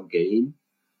lifestyle game,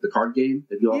 the card game.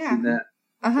 Have you all seen that?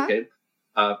 Uh-huh. Okay.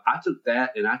 I took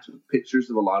that and I took pictures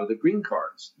of a lot of the green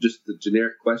cards, just the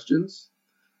generic questions.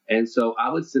 And so I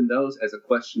would send those as a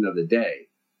question of the day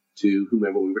to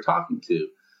whomever we were talking to.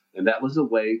 And that was a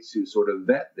way to sort of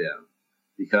vet them.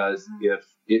 Because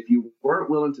if you weren't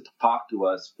willing to talk to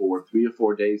us for 3 or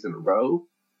 4 days in a row,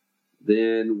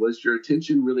 then was your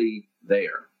attention really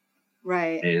there?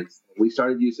 Right. And we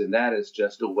started using that as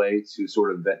just a way to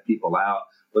sort of vet people out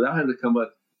without having to come up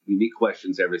with unique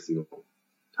questions every single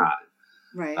time.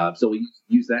 Right. So we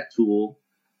use that tool.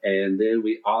 And then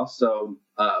we also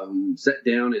sat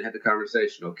down and had the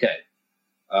conversation. Okay,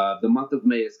 the month of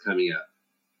May is coming up.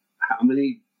 How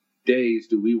many days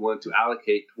do we want to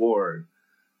allocate toward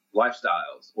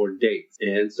lifestyles or dates?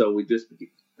 And so we just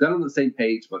got on the same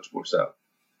page much more so.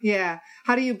 Yeah.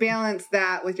 How do you balance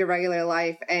that with your regular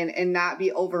life and not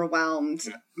be overwhelmed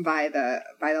by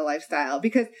the lifestyle?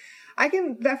 Because I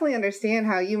can definitely understand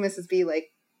how you, Mrs. B,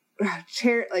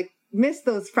 miss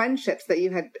those friendships that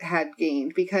you had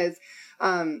gained, because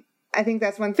I think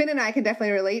that's one Finn and I can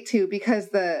definitely relate to, because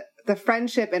the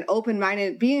friendship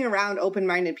and being around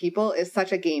open-minded people is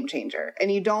such a game changer,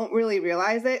 and you don't really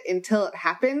realize it until it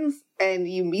happens and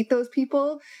you meet those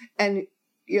people and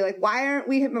you're like, why aren't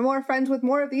we more friends with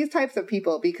more of these types of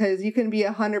people? Because you can be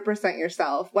 100%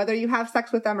 yourself, whether you have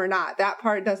sex with them or not. That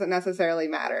part doesn't necessarily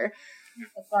matter.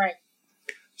 That's right.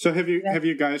 So have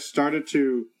you guys started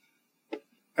to,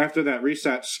 after that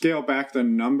reset, scale back the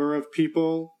number of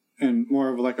people and more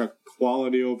of like a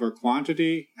quality over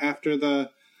quantity after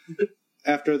the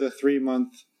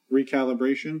 3-month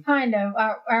recalibration? Kind of.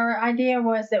 Our idea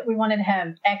was that we wanted to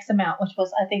have X amount, which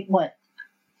was, I think, 4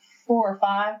 or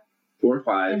 5? 4 or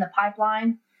 5 in the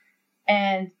pipeline.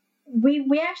 And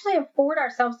we actually afford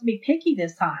ourselves to be picky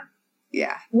this time.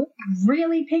 Yeah. We're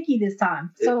really picky this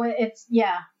time. So it's.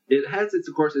 It has its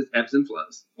ebbs and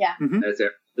flows. Yeah. Mm-hmm. As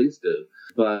airplanes do.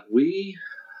 But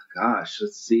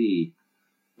let's see.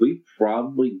 We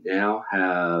probably now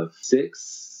have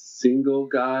 6 single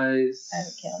guys. I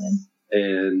haven't counted.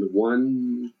 And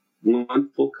one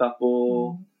full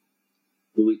couple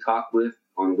who we talk with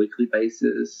on a weekly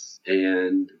basis.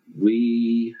 And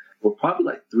we're probably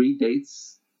like 3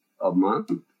 dates a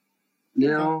month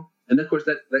now. Okay. And of course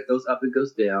that goes up and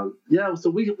goes down. Yeah, so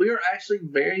we are actually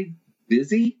very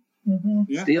busy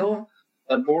still,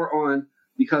 but more on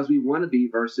because we want to be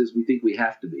versus we think we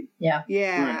have to be. Yeah.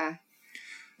 Yeah. Right.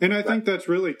 And I think that's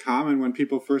really common when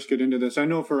people first get into this. I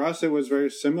know for us, it was very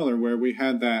similar where we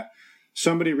had that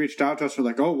somebody reached out to us and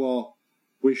like, oh, well,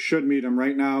 we should meet them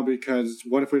right now because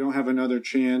what if we don't have another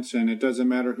chance and it doesn't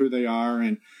matter who they are.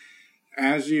 And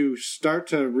as you start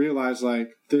to realize like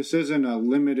this isn't a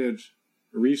limited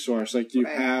resource, like you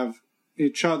have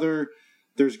each other,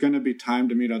 there's going to be time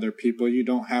to meet other people. You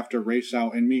don't have to race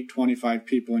out and meet 25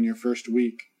 people in your first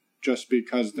week just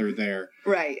because they're there.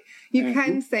 Right. You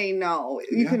can say no.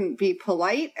 You can be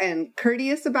polite and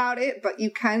courteous about it, but you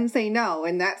can say no.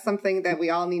 And that's something that we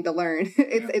all need to learn.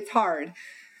 It's hard.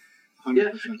 100%.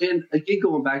 Yeah. And again,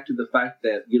 going back to the fact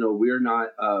that, we're not,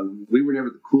 we were never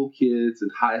the cool kids in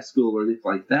high school or anything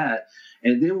like that.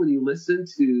 And then when you listen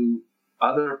to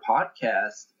other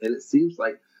podcasts and it seems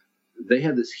like they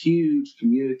have this huge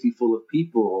community full of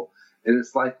people and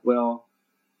it's like, well,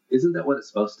 isn't that what it's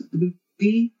supposed to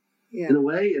be? Yeah. In a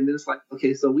way. And then it's like,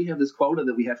 okay, so we have this quota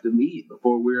that we have to meet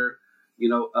before we're,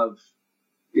 of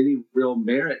any real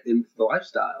merit in the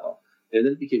lifestyle. And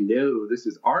then it became, no, this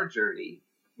is our journey.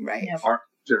 Right. Yeah. Our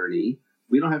journey.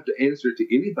 We don't have to answer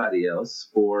to anybody else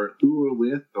for who we're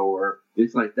with or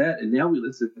things like that. And now we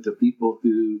listen to people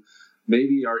who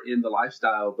maybe are in the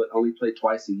lifestyle but only play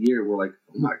twice a year. We're like,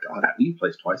 oh my God, how do you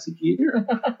play twice a year?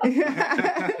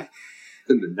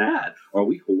 And then that, are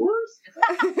we whores?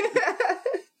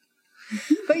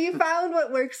 But you found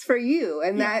what works for you,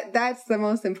 and that's the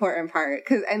most important part.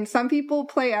 And some people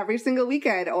play every single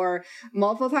weekend or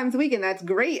multiple times a week, and that's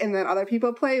great. And then other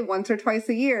people play once or twice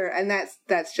a year, and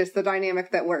that's just the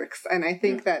dynamic that works. And I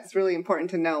think that's really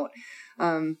important to note.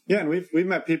 And we've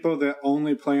met people that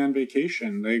only play on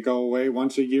vacation. They go away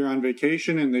once a year on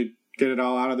vacation, and they get it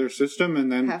all out of their system, and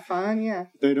then have fun. Yeah,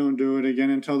 they don't do it again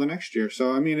until the next year.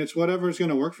 So I mean, it's whatever's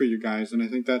going to work for you guys, and I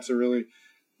think that's a really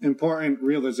important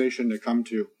realization to come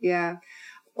to. Yeah.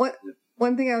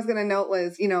 One thing I was going to note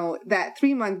was, that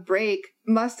 3-month break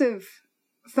must have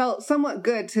felt somewhat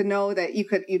good to know that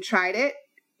you tried it,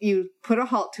 you put a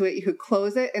halt to it, you could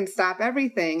close it and stop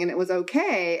everything and it was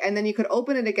okay. And then you could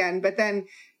open it again. But then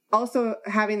also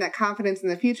having that confidence in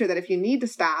the future that if you need to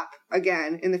stop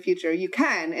again in the future, you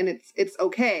can, and it's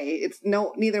okay. It's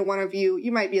neither one of you,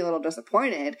 you might be a little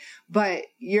disappointed, but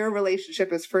your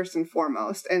relationship is first and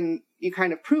foremost, and you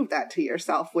kind of proved that to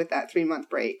yourself with that 3-month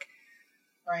break.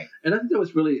 Right. And I think that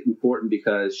was really important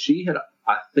because she had,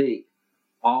 I think,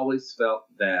 always felt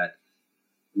that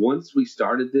once we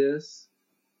started this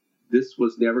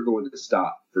was never going to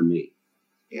stop for me.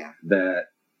 Yeah. That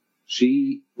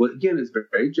she, well, again, is very,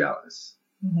 very jealous,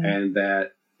 Mm-hmm. and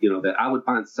that, you know, that I would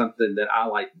find something that I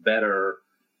like better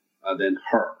than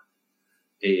her.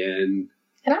 And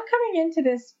I'm coming into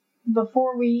this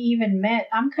before we even met.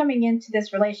 I'm coming into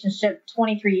this relationship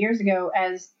 23 years ago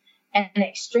as an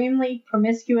extremely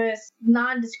promiscuous,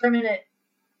 non-discriminate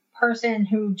person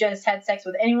who just had sex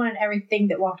with anyone and everything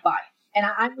that walked by. And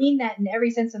I mean that in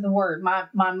every sense of the word. My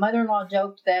mother-in-law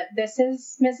joked that this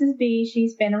is Mrs. B.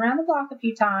 She's been around the block a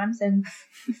few times. And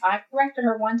I corrected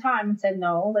her one time and said,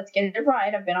 no, let's get it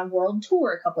right. I've been on world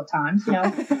tour a couple of times, you know.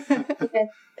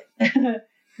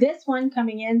 This one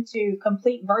coming into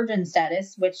complete virgin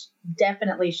status, which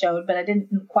definitely showed, but I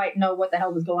didn't quite know what the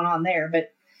hell was going on there.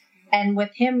 And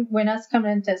with him, when us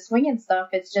coming into swinging stuff,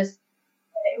 it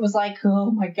was like,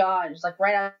 oh my God, it's like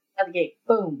right out of the gate,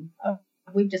 boom.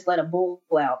 We just let a bull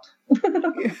out.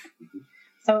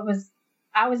 So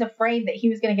I was afraid that he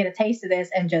was going to get a taste of this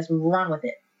and just run with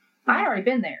it. I had already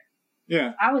been there.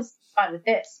 Yeah. I was fine with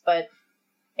this, but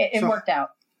it worked out.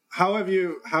 How have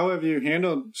you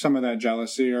handled some of that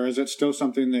jealousy, or is it still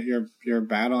something that you're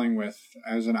battling with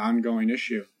as an ongoing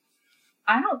issue?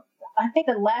 I think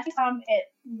the last time it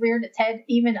reared its head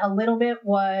even a little bit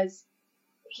was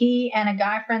he and a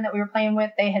guy friend that we were playing with,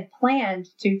 they had planned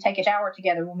to take a shower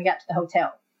together when we got to the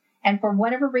hotel. And for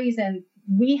whatever reason,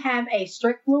 we have a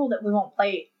strict rule that we won't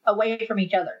play away from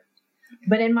each other.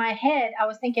 But in my head, I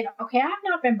was thinking, okay, I've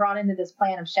not been brought into this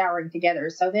plan of showering together.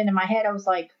 So then in my head, I was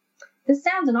like, this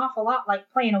sounds an awful lot like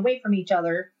playing away from each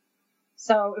other.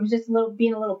 So it was just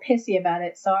being a little pissy about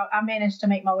it. So I managed to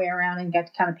make my way around and got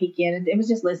to kind of peek in. And it was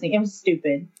just listening. It was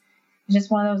stupid. It was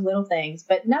just one of those little things.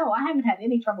 But no, I haven't had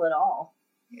any trouble at all.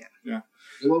 Yeah.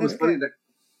 And what was funny in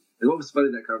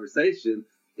that conversation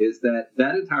is that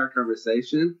entire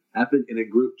conversation happened in a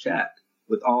group chat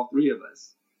with all three of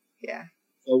us. Yeah.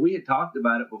 So we had talked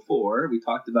about it before. We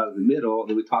talked about it in the middle, and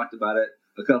then we talked about it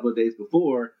a couple of days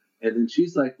before. And then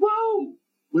she's like, whoa,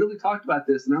 when did we talk about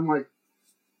this? And I'm like,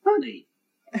 honey,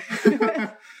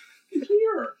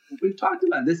 here. We've talked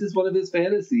about it. This is one of his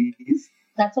fantasies.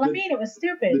 That's what I mean. It was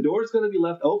stupid. The door's going to be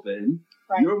left open.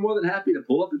 Right. You're more than happy to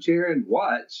pull up a chair and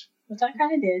watch. Which I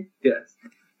kind of did. Yes.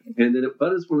 And then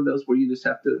but it's one of those where you just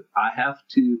I have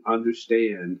to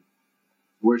understand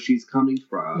where she's coming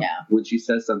from when she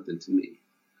says something to me.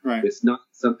 Right. It's not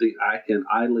something I can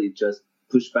idly just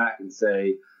push back and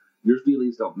say, your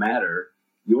feelings don't matter.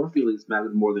 Your feelings matter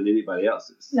more than anybody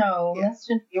else's. No, that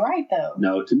shouldn't be right, though.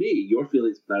 No, to me, your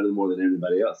feelings matter more than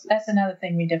anybody else's. That's another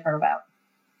thing we differ about.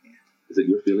 Is it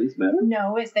your feelings matter?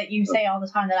 No, it's that you say all the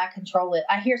time that I control it.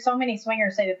 I hear so many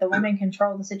swingers say that the women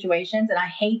control the situations, and I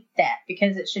hate that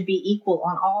because it should be equal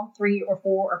on all 3 or 4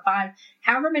 or 5,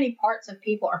 however many parts of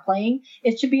people are playing.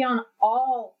 It should be on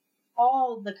all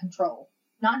the control,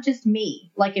 not just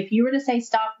me. Like if you were to say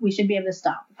stop, we should be able to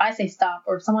stop. If I say stop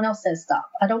or if someone else says stop,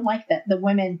 I don't like that the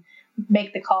women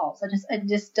make the calls. It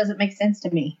just doesn't make sense to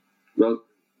me. Well,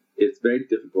 it's very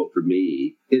difficult for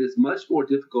me. It is much more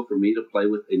difficult for me to play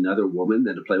with another woman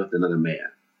than to play with another man.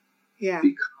 Yeah.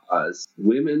 Because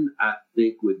women, I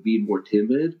think, would be more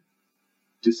timid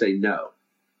to say no.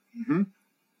 Mm-hmm.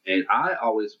 And I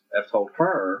always have told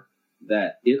her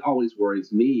that it always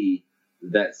worries me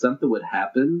that something would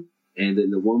happen and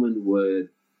then the woman would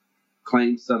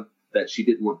claim that she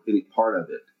didn't want any part of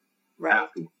it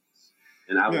afterwards.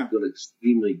 And I would feel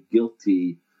extremely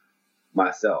guilty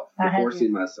myself for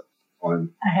forcing myself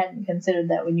on. I hadn't considered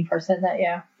that when you first said that,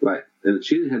 yeah. Right. And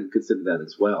she hadn't considered that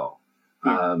as well.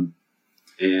 Yeah.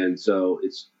 And so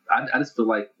I just feel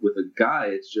like with a guy,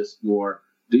 it's just more,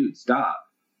 dude, stop.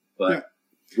 But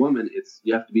woman,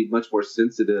 you have to be much more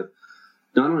sensitive,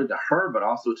 not only to her, but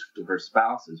also to her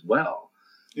spouse as well.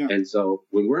 Yeah. And so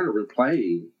when we're in a room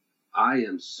playing, I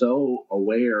am so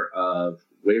aware of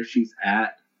where she's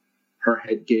at, her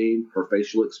head game, her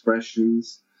facial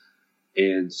expressions.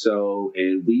 And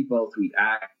we both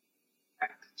react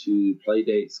to play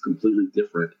dates completely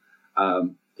different.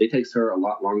 It takes her a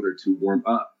lot longer to warm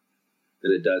up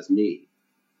than it does me.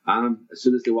 As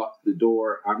soon as they walk through the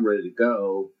door, I'm ready to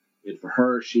go. And for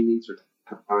her, she needs her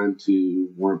time to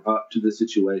warm up to the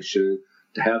situation,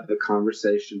 to have the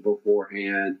conversation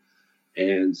beforehand.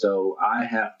 And so I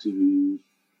have to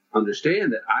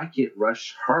understand that I can't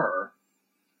rush her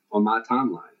on my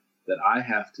timeline, that I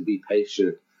have to be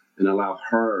patient and allow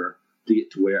her to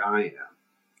get to where I am.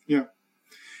 Yeah.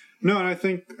 No, and I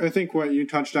think what you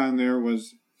touched on there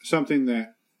was something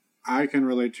that I can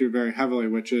relate to very heavily,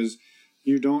 which is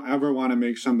you don't ever want to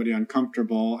make somebody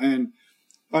uncomfortable. And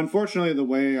unfortunately, the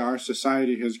way our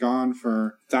society has gone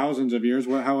for thousands of years,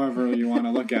 however you want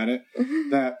to look at it,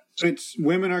 that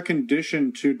women are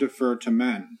conditioned to defer to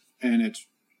men, and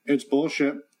it's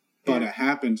bullshit, but it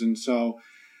happens. And so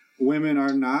women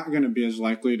are not going to be as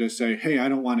likely to say, "Hey, I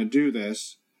don't want to do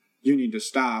this. You need to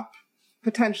stop."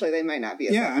 Potentially, they might not be.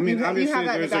 Yeah, I mean, obviously,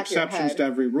 there's exceptions to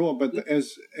every rule, but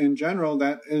as in general,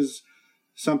 that is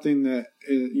something that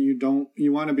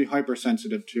you want to be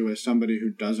hypersensitive to as somebody who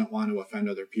doesn't want to offend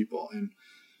other people. And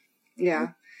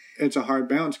it's a hard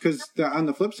balance, because on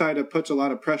the flip side, it puts a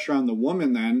lot of pressure on the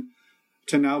woman then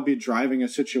to now be driving a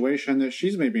situation that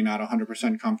she's maybe not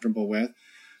 100% comfortable with,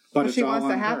 but she wants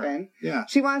to happen. Yeah,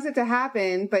 she wants it to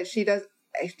happen, but she does.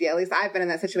 At least I've been in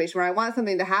that situation where I want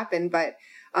something to happen, but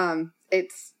I'm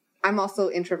also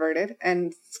introverted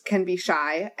and can be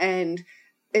shy, and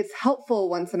it's helpful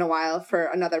once in a while for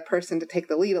another person to take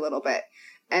the lead a little bit.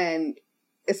 And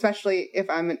especially if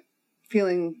I'm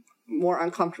feeling more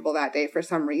uncomfortable that day for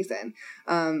some reason.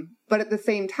 But at the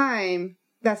same time,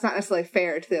 that's not necessarily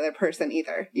fair to the other person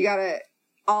either. You gotta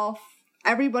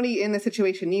everybody in the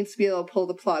situation needs to be able to pull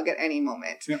the plug at any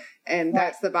moment. Yeah. And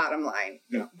that's the bottom line.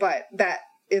 Yeah. But that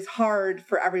is hard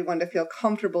for everyone to feel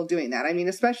comfortable doing that. I mean,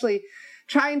 especially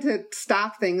trying to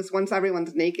stop things once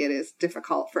everyone's naked is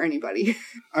difficult for anybody.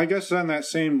 I guess on that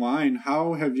same line,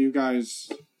 how have you guys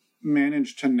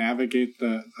managed to navigate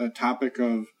the topic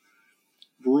of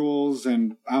rules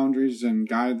and boundaries and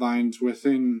guidelines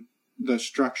within the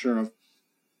structure of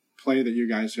play that you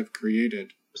guys have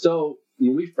created? So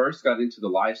when we first got into the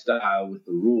lifestyle with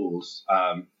the rules,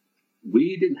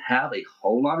 we didn't have a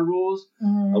whole lot of rules.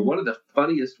 One of the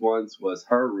funniest ones was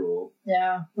her rule.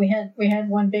 Yeah, we had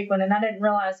one big one, and I didn't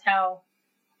realize how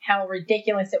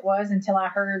ridiculous it was until I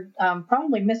heard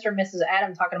probably Mr. and Mrs.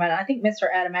 Adam talking about it. I think Mr.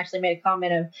 Adam actually made a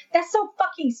comment of, "That's so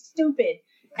fucking stupid,"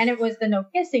 and it was the no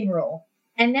kissing rule.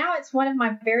 And now it's one of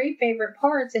my very favorite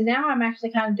parts, and now I'm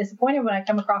actually kind of disappointed when I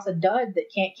come across a dud that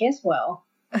can't kiss well.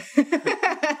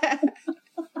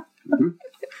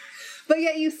 But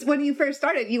yet, when you first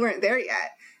started, you weren't there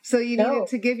yet. So you needed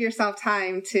to give yourself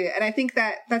time to, and I think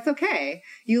that's okay.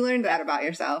 You learned that about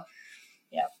yourself.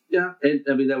 Yeah. Yeah. And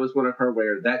I mean, that was one of her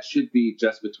where that should be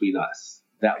just between us.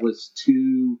 That was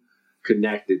too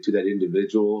connected to that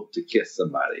individual to kiss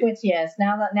somebody. Which, yes,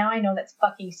 now I know that's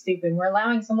fucking stupid. We're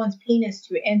allowing someone's penis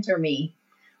to enter me,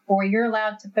 or you're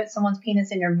allowed to put someone's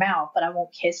penis in your mouth, but I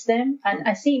won't kiss them.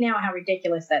 I see now how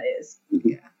ridiculous that is.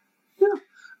 Yeah.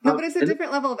 No, but it's a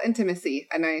different level of intimacy,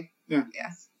 and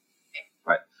yes.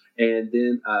 Right. And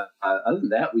then, other than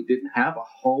that, we didn't have a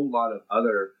whole lot of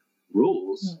other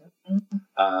rules.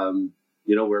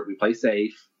 Where we play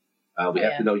safe. We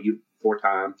have to know you 4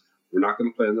 times. We're not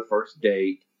going to play on the first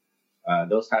date.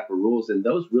 Those type of rules, and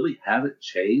those really haven't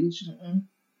changed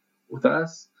with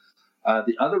us.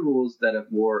 The other rules that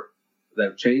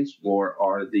have changed more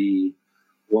are the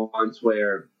ones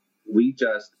where we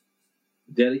just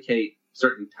dedicate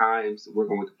certain times that we're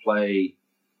going to play,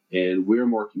 and we're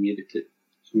more communicative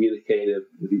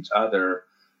with each other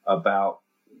about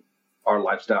our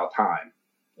lifestyle time.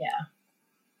 Yeah.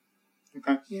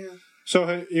 Okay. Yeah.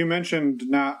 So you mentioned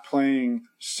not playing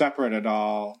separate at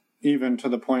all, even to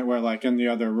the point where, like, in the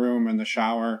other room in the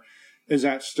shower, is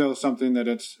that still something that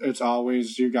it's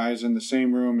always you guys in the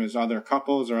same room as other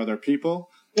couples or other people?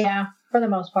 Yeah, for the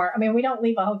most part. I mean, we don't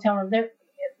leave a hotel room.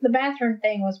 The bathroom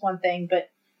thing was one thing, but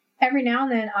every now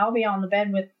and then I'll be on the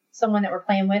bed with someone that we're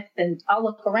playing with, and I'll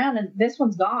look around and this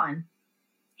one's gone.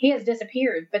 He has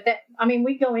disappeared. But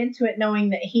we go into it knowing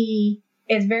that he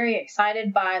is very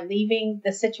excited by leaving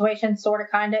the situation, sort of,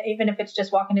 kind of, even if it's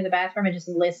just walking to the bathroom and just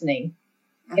listening.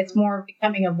 It's more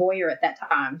becoming a voyeur at that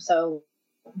time. So,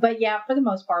 but yeah, for the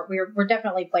most part, we're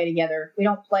definitely play together. We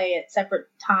don't play at separate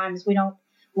times.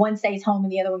 One stays home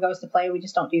and the other one goes to play. We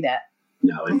just don't do that.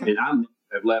 No, and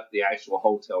I've left the actual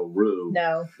hotel room.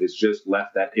 No. It's just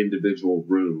left that individual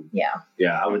room. Yeah.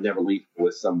 Yeah, I would never leave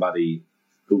with somebody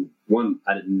who, one,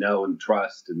 I didn't know and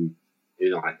trust and,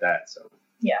 like that. So.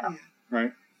 Yeah.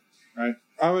 Right.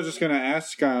 I was just going to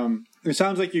ask, it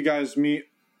sounds like you guys meet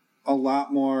a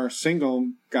lot more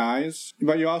single guys,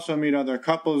 but you also meet other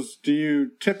couples. Do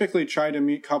you typically try to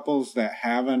meet couples that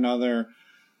have another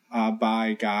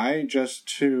bi guy just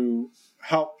to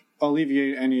help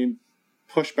alleviate any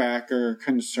pushback or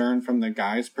concern from the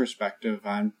guy's perspective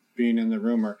on being in the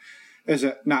room? Or has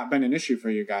it not been an issue for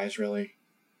you guys, really?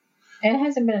 It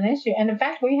hasn't been an issue. And in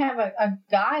fact, we have a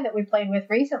guy that we played with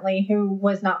recently who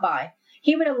was not bi.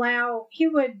 He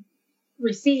would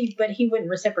receive, but he wouldn't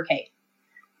reciprocate.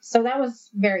 So that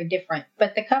was very different.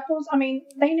 But the couples, I mean,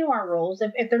 they knew our rules.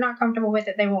 If they're not comfortable with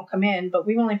it, they won't come in. But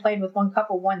we've only played with one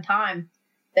couple one time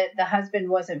that the husband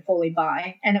wasn't fully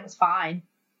bi, and it was fine.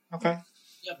 Okay.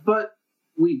 Yeah, but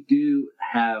we do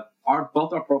have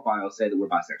both our profiles say that we're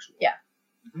bisexual. Yeah.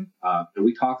 Mm-hmm. And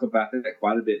we talk about that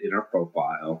quite a bit in our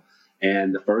profile.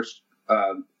 And the first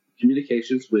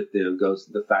communications with them goes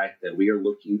to the fact that we are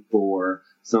looking for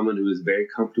someone who is very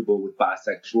comfortable with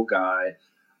bisexual guy.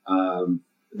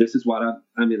 This is what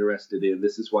I'm interested in.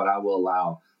 This is what I will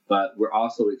allow. But we're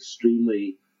also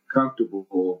extremely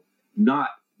comfortable not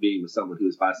being with someone who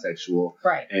is bisexual,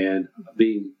 right? And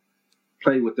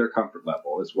playing with their comfort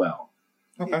level as well.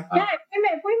 Okay. Yeah,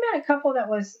 we met a couple that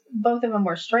was, both of them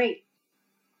were straight,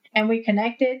 and we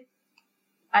connected.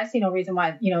 I see no reason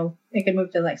why, it could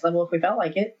move to the next level if we felt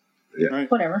like it. Yeah.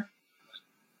 Right. Whatever.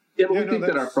 Yeah, but we think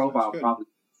that our profile probably,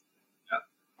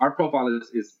 our profile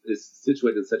is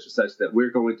situated in such and such that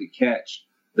we're going to catch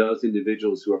those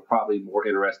individuals who are probably more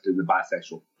interested in the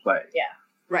bisexual play. Yeah.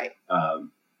 Right.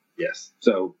 Yes.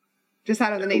 So. Just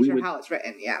out of the nature of how it's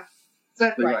written. Yeah.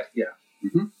 Exactly right. Yeah.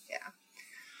 Mm-hmm.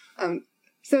 Yeah.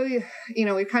 So,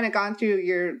 we've kind of gone through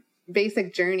your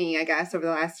basic journey, I guess, over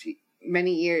the last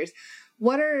many years.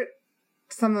 What are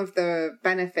some of the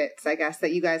benefits, I guess,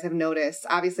 that you guys have noticed?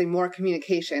 Obviously, more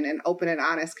communication and open and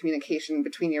honest communication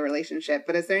between your relationship.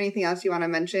 But is there anything else you want to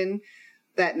mention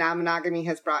that non-monogamy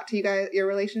has brought to you guys, your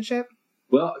relationship?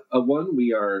 Well, one,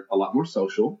 we are a lot more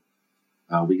social.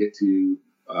 We get to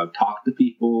talk to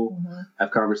people,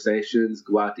 have conversations,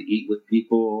 go out to eat with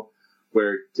people,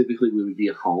 where typically we would be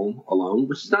at home alone,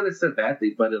 which is not necessarily a bad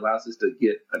thing, but it allows us to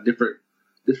get a different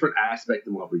aspect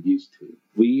than what we're used to.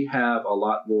 We have a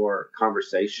lot more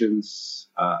conversations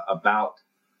about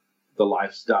the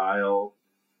lifestyle.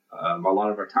 A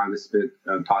lot of our time is spent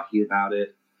talking about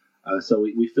it. So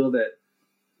we feel that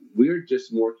we're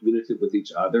just more communicative with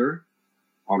each other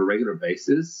on a regular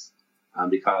basis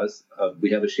because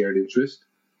we have a shared interest,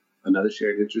 another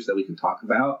shared interest that we can talk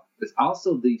about. It's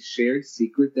also the shared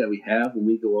secret that we have when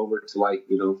we go over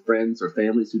to friends or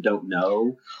families who don't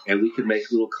know, and we can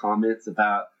make little comments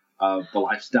about the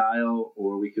lifestyle,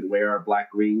 or we can wear our black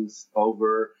rings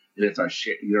over, and it's our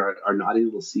naughty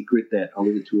little secret that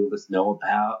only the two of us know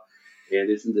about. And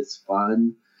isn't this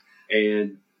fun?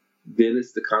 And then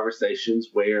it's the conversations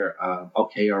where,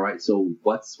 okay, all right, so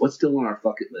what's still on our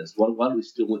bucket list? What do we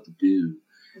still want to do?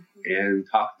 And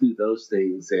talk through those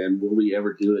things, and will we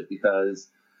ever do it? Because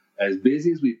as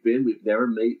busy as we've been, we've never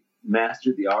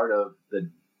mastered the art of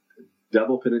the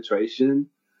double penetration.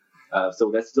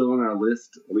 So that's still on our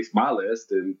list, at least my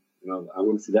list, and I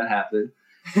want to see that happen.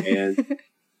 And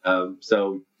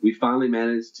so we finally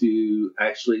managed to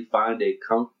actually find a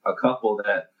couple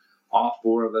that all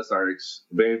four of us are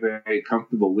very, very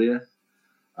comfortable with.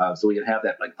 So we can have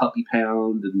that puppy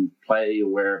pound and play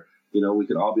where we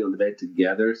could all be on the bed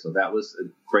together. So that was a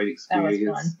great experience.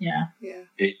 That was fun. Yeah.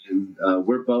 And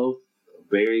we're both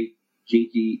very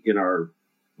kinky in our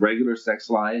regular sex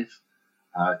life.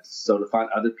 So to find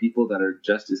other people that are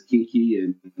just as kinky,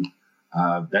 and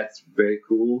that's very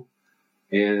cool.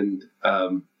 And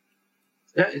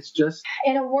it's just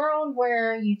in a world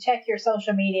where you check your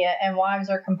social media and wives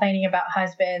are complaining about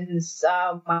husbands.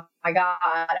 Oh my God,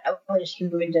 I wish he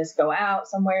would just go out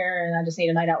somewhere, and I just need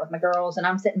a night out with my girls. And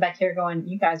I'm sitting back here going,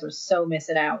 you guys are so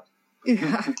missing out.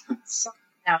 Yeah.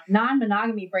 Now,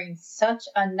 non-monogamy brings such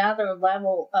another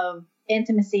level of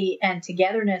intimacy and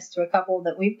togetherness to a couple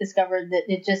that we've discovered that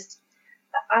it just,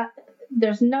 I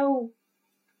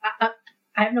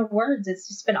have no words. It's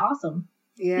just been awesome.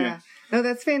 Yeah. No,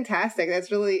 that's fantastic.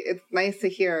 It's nice to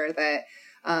hear that,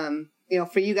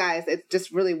 for you guys, it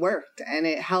just really worked and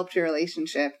it helped your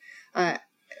relationship. I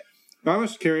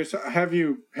was curious, have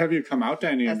you come out to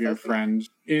any of your friends,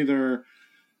 either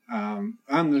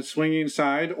on the swinging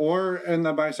side or in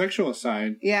the bisexual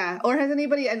side? Yeah. Or has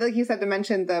anybody, like you said, to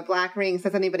mention the black rings,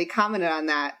 has anybody commented on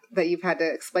that you've had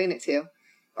to explain it to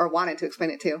or wanted to explain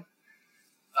it to?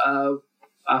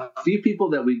 A few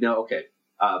people that we know. Okay.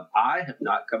 I have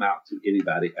not come out to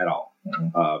anybody at all.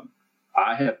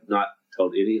 I have not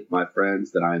told any of my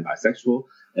friends that I am bisexual,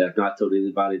 and have not told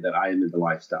anybody that I am in the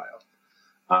lifestyle.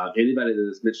 Anybody that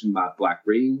has mentioned my black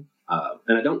ring,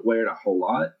 and I don't wear it a whole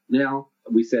lot now.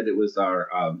 We said it was our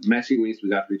matching rings we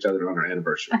got for each other on our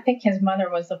anniversary. I think his mother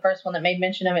was the first one that made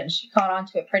mention of it, and she caught on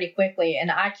to it pretty quickly.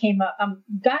 And I I'm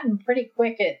gotten pretty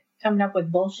quick at coming up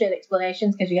with bullshit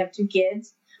explanations because you have two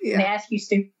kids. Yeah. And they ask you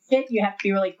stupid shit, you have to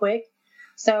be really quick.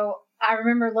 So I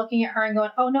remember looking at her and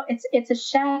going, "Oh no, it's a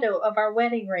shadow of our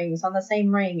wedding rings on the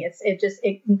same ring.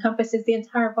 It encompasses the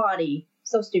entire body."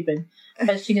 So stupid,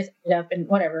 but she just ended up and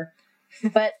whatever.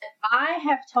 But I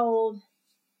have told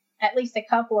at least a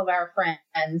couple of our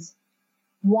friends.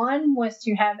 One was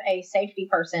to have a safety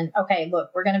person. Okay,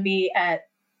 look, we're going to be at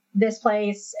this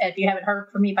place. If you haven't heard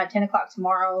from me by 10 o'clock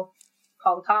tomorrow,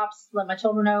 call the cops, let my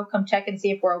children know, come check and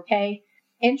see if we're okay.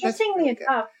 Interestingly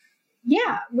enough,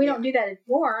 we don't do that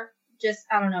anymore. Just,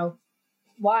 I don't know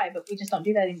why, but we just don't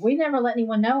do that anymore. We never let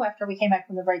anyone know after we came back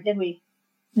from the break, did we?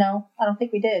 No, I don't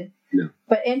think we did. No.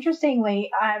 But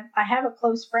interestingly, I have a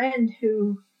close friend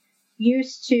who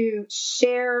used to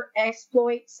share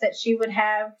exploits that she would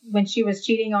have when she was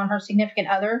cheating on her significant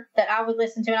other that I would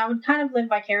listen to, and I would kind of live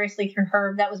vicariously through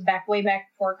her. That was way back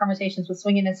before conversations with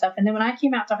swinging and stuff. And then when I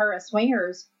came out to her at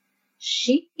Swingers,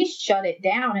 she shut it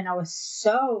down, and I was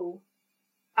so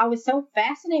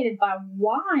fascinated by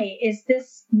why is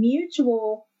this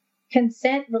mutual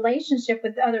consent relationship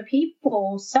with other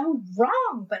people so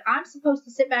wrong, but I'm supposed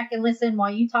to sit back and listen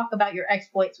while you talk about your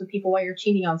exploits with people while you're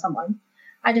cheating on someone.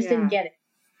 I just didn't get it.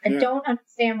 I don't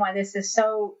understand why this is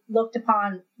so looked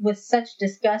upon with such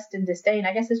disgust and disdain.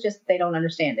 I guess it's just that they don't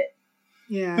understand it.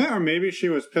 Yeah, or maybe she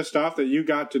was pissed off that you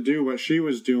got to do what she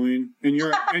was doing, and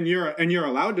you're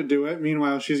allowed to do it.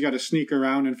 Meanwhile, she's got to sneak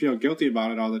around and feel guilty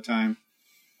about it all the time.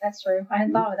 That's true. I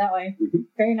hadn't thought of it that way. Mm-hmm.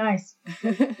 Very nice.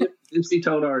 She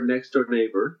told our next door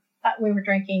neighbor. We were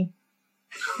drinking.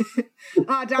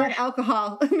 Oh, darn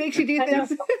alcohol makes you do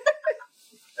things.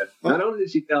 Not only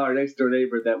did she tell our next door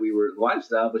neighbor that we were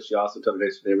lifestyle, but she also told our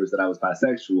next door neighbors that I was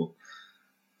bisexual.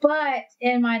 But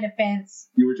in my defense,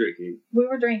 you were drinking. We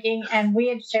were drinking, and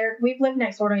we've lived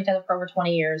next door to each other for over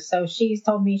 20 years. So she's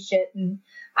told me shit, and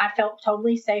I felt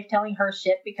totally safe telling her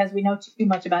shit because we know too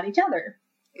much about each other.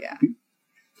 Yeah.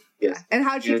 Yes. And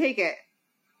how'd she take it?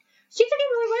 She took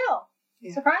it really well.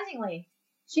 Yeah. Surprisingly,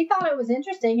 she thought it was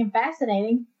interesting and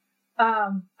fascinating.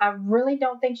 I really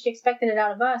don't think she expected it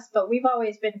out of us, but we've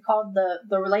always been called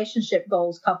the relationship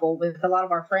goals couple with a lot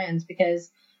of our friends because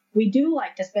we do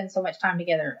like to spend so much time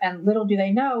together. And little do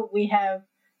they know, we have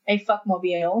a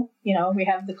fuckmobile. You know, we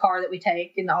have the car that we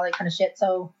take and all that kind of shit.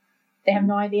 So they have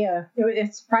no idea.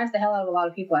 It surprised the hell out of a lot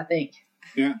of people, I think.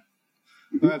 Yeah.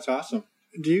 Well, that's awesome.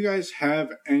 Do you guys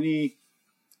have any,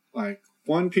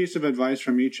 one piece of advice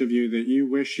from each of you that you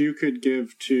wish you could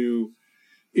give to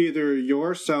either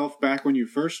yourself back when you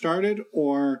first started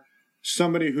or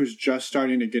somebody who's just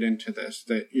starting to get into this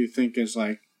that you think is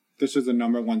this is the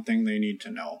number one thing they need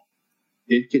to know?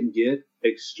 It can get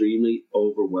extremely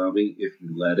overwhelming if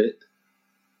you let it.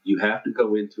 You have to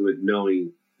go into it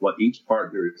knowing what each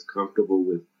partner is comfortable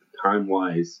with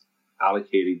time-wise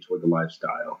allocating toward the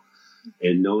lifestyle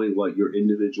and knowing what your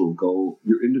individual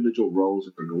roles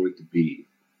are going to be.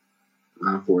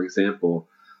 For example,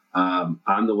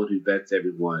 I'm the one who vets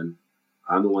everyone.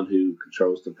 I'm the one who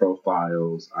controls the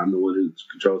profiles. I'm the one who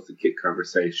controls the kit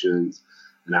conversations.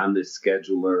 And I'm the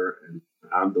scheduler. And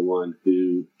I'm the one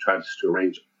who tries to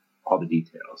arrange all the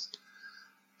details.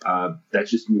 That's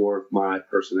just more of my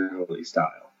personality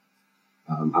style.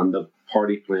 I'm the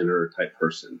party planner type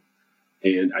person.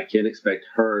 And I can't expect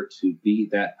her to be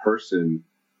that person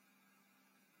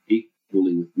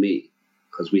equally with me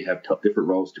because we have different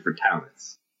roles, different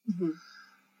talents.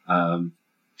 Mm-hmm.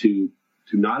 To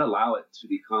not allow it to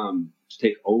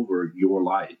take over your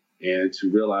life and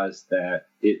to realize that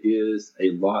it is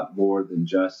a lot more than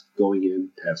just going in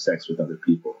to have sex with other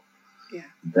people. Yeah.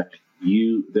 That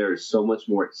there is so much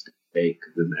more at stake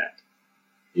than that.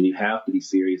 And you have to be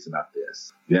serious about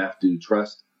this. You have to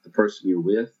trust the person you're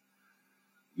with.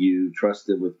 You trust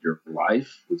them with your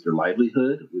life, with your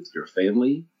livelihood, with your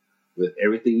family, with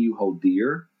everything you hold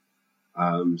dear.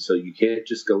 So you can't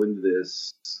just go into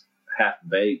this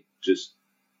half-baked, just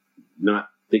not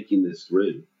thinking this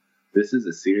through. This is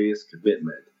a serious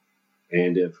commitment.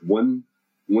 And if one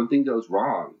thing goes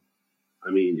wrong,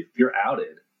 if you're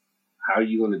outed, how are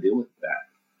you going to deal with that?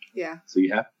 Yeah. So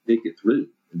you have to think it through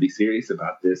and be serious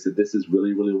about this. If this is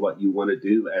really, really what you want to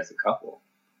do as a couple.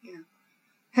 Yeah.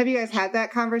 Have you guys had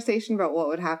that conversation about what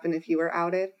would happen if you were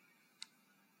outed?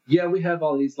 Yeah, we have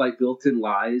all these built-in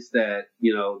lies that,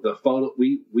 the photo,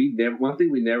 one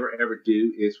thing we never ever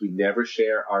do is we never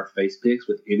share our face pics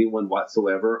with anyone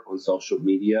whatsoever on social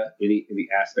media, any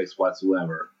aspects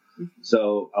whatsoever. Mm-hmm.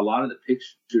 So a lot of the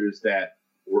pictures that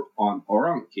were on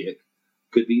Kick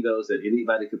could be those that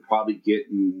anybody could probably get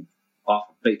off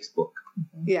of Facebook.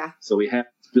 Yeah. So we have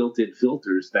built-in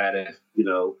filters that if,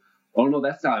 oh no,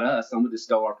 that's not us, someone just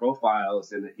stole our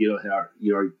profiles and, have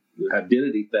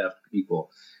identity theft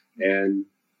people. And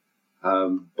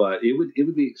But it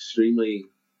would be extremely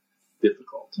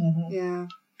difficult Yeah.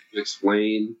 to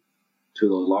explain to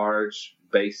the large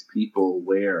base people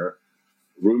where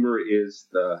rumor is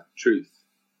the truth.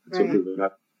 Until Right. proven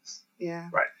otherwise. Yeah.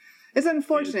 Right. It's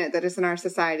unfortunate that it's in our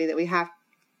society that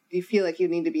you feel like you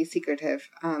need to be secretive.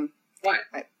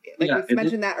 Right. We Yeah,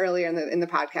 mentioned that earlier in the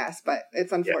podcast, but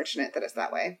it's unfortunate that it's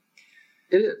that way.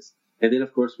 It is. And then,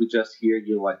 of course, we just hear,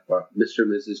 like Mr.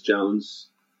 and Mrs. Jones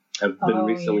have been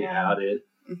recently outed,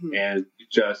 and it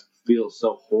just feels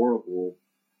so horrible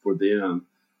for them.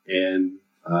 And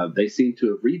they seem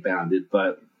to have rebounded,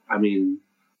 but I mean,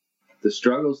 the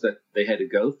struggles that they had to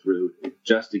go through, it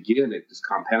just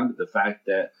compounded the fact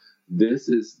that this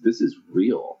is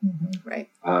real. Right.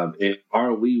 And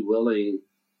are we willing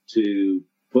to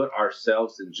put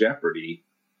ourselves in jeopardy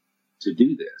to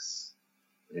do this?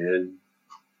 And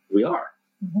we are,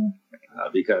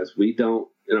 because we don't,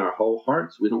 in our whole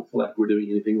hearts, we don't feel like we're doing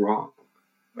anything wrong.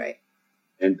 Right.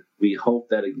 And we hope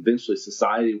that eventually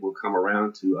society will come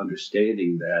around to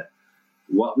understanding that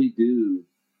what we do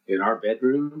in our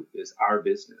bedroom is our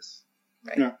business.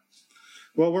 Right. Yeah.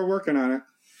 Well, we're working on it.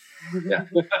 Yeah.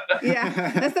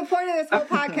 Yeah. That's the point of this whole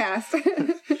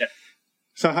podcast.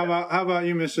 So how about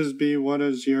you, Mrs. B? What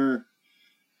is your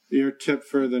tip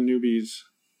for the newbies?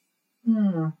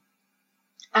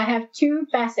 I have two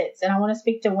facets, and I want to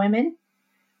speak to women.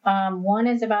 One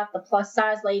is about the plus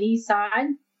size ladies side,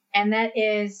 and that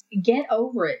is get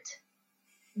over it.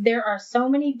 There are so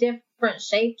many different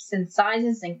shapes and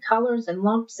sizes and colors and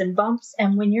lumps and bumps,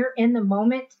 and when you're in the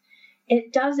moment,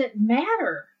 it doesn't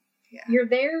matter. Yeah. You're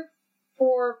there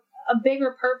for a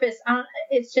bigger purpose.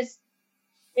 Just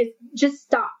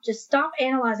stop. Just stop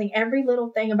analyzing every little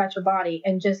thing about your body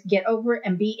and just get over it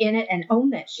and be in it and own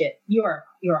that shit. You're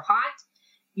hot.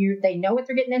 They know what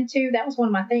they're getting into. That was one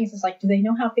of my things. It's like, do they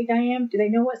know how big I am? Do they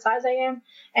know what size I am?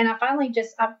 And I've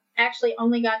actually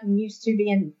only gotten used to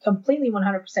being completely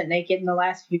 100% naked in the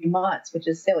last few months, which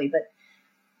is silly, but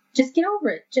just get over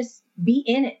it. Just be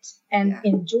in it and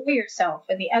enjoy yourself.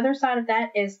 And the other side of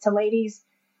that is to ladies,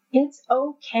 it's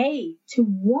okay to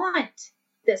want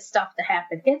this stuff to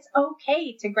happen. It's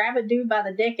okay to grab a dude by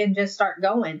the dick and just start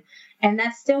going. And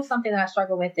that's still something that I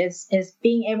struggle with is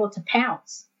being able to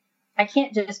pounce. I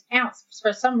can't just pounce.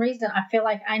 For some reason, I feel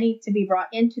like I need to be brought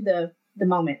into the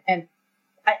moment. And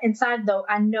inside, though,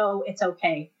 I know it's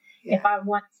okay. Yeah. If I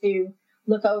want to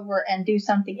look over and do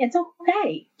something, it's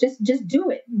okay. Just do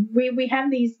it. We have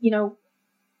these,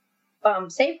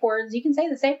 safe words. You can say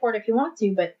the safe word if you want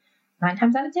to, but 9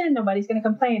 times out of 10, nobody's going to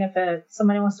complain if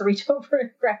somebody wants to reach over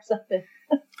and grab something.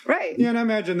 Right. Yeah, and I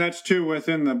imagine that's too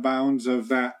within the bounds of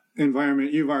that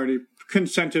environment. You've already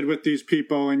consented with these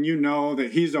people and you know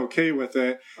that he's okay with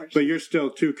it, but you're still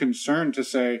too concerned to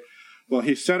say, well,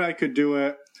 he said I could do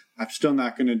it. I'm still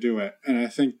not going to do it. And I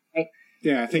think,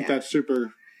 that's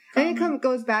super common. And it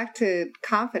goes back to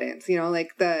confidence,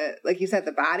 like you said,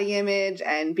 the body image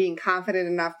and being confident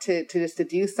enough to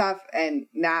do stuff and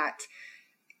not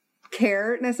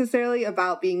care necessarily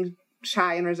about being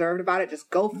shy and reserved about it. Just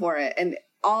go for it. And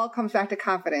all comes back to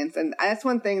confidence. And that's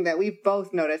one thing that we've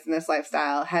both noticed in this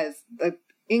lifestyle has the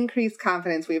increased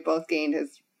confidence we've both gained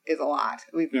is a lot.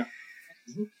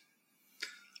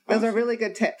 Those are really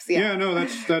good tips. Yeah. Yeah, no,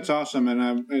 that's awesome.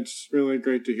 And it's really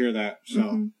great to hear that.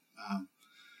 So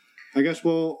I guess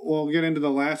we'll get into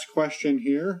the last question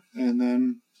here and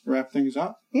then wrap things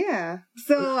up. Yeah.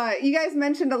 So you guys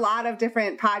mentioned a lot of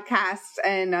different podcasts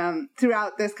and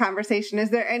throughout this conversation,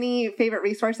 is there any favorite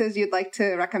resources you'd like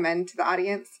to recommend to the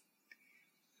audience?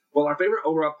 Well, our favorite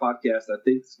overall podcast, I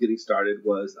think, getting started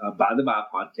was By the Bi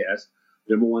podcast.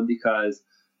 Number one, because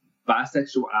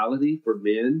bisexuality for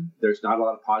men, there's not a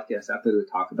lot of podcasts out there to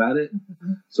talk about it.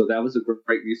 So that was a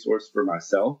great resource for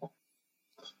myself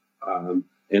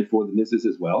and for the missus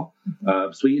as well.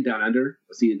 Swinging Down Under,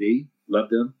 C&D, love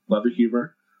them, love their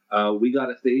humor. We Got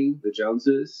a Thing, the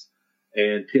Joneses,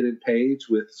 and Pin and Page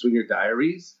with Swinger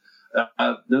Diaries.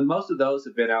 Most of those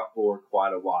have been out for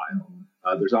quite a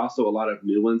while. There's also a lot of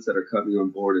new ones that are coming on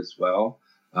board as well,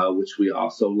 which we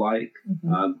also like.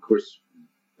 Of course,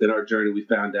 in our journey, we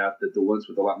found out that the ones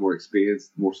with a lot more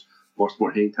experience, more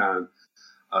sport hang time,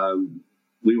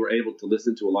 we were able to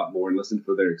listen to a lot more and listen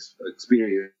for their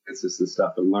experiences and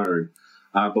stuff and learn.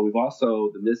 But we've also,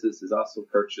 the missus has also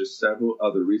purchased several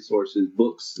other resources,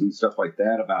 books and stuff like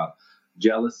that about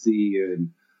jealousy and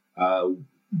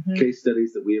case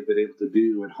studies that we have been able to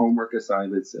do and homework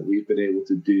assignments that we've been able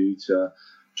to do to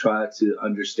try to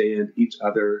understand each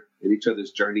other and each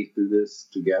other's journey through this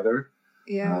together.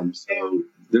 Yeah. So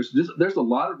there's a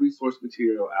lot of resource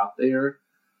material out there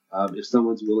if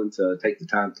someone's willing to take the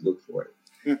time to look for it.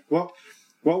 Yeah. Well,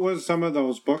 What was some of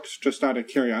those books, just out of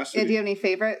curiosity? Do you have any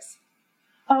favorites?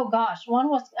 Oh gosh, one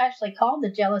was actually called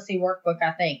the Jealousy Workbook,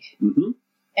 I think. Mm-hmm.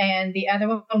 And the other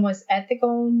one was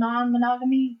Ethical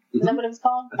Non-Monogamy. Is that what it was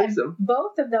called? I think so.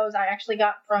 Both of those I actually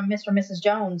got from Mr. and Mrs.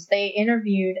 Jones. They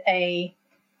interviewed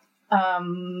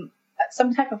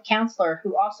some type of counselor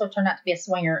who also turned out to be a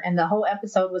swinger, and the whole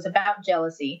episode was about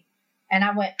jealousy. And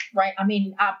I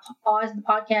paused the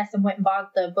podcast and went and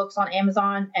bought the books on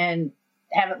Amazon and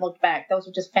haven't looked back. Those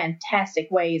are just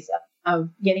fantastic ways of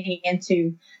getting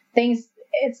into things.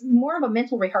 It's more of a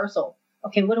mental rehearsal.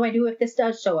 Okay, what do I do if this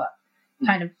does show up?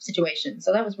 Kind of situation.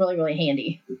 So that was really, really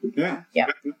handy. Yeah.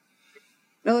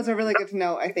 Those are really good to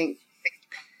know, I think.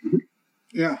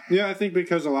 Yeah, I think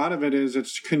because a lot of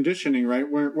it's conditioning, right?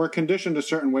 We're conditioned a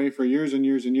certain way for years and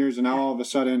years and years, and now all of a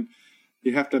sudden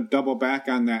you have to double back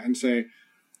on that and say,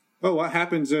 well, what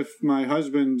happens if my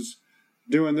husband's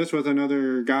doing this with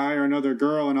another guy or another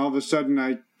girl, and all of a sudden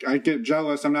I get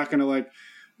jealous? I'm not going to like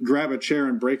grab a chair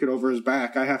and break it over his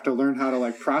back. I have to learn how to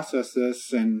like process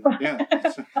this, and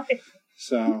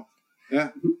So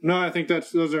no, I think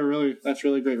that's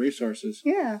really great resources.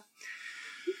 Yeah.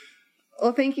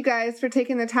 Well, thank you guys for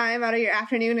taking the time out of your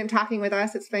afternoon and talking with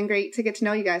us. It's been great to get to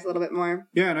know you guys a little bit more.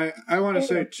 Yeah, and I want to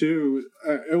say too,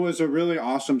 it was a really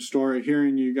awesome story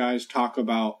hearing you guys talk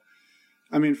about.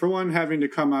 I mean, for one, having to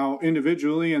come out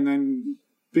individually, and then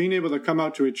being able to come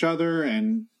out to each other,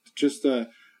 and just the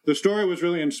story was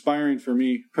really inspiring for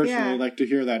me personally. Like to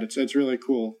hear that. It's really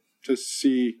cool to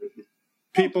see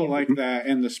people like that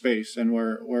in the space, and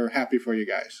we're happy for you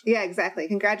guys. Yeah, exactly.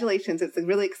 Congratulations. It's a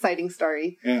really exciting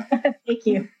story. Yeah. Thank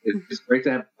you. It's great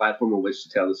to have a platform on which to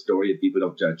tell the story and people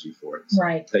don't judge you for it. So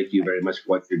right. Thank you very much for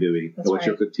what you're doing and what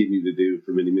you'll continue to do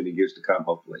for many, many years to come,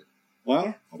 hopefully.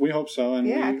 Well, we hope so. And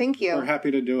thank you. We're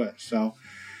happy to do it. So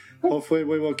hopefully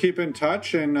we will keep in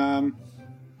touch, and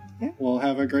we'll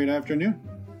have a great afternoon.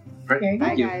 Right.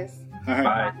 Bye, guys. All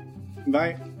right.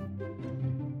 Bye.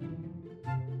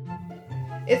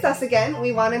 It's us again.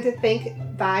 We wanted to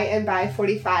thank By and By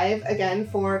 45 again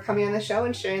for coming on the show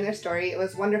and sharing their story. It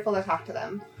was wonderful to talk to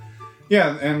them.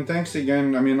 Yeah, and thanks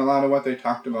again. I mean, a lot of what they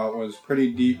talked about was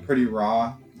pretty deep, pretty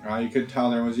raw. You could tell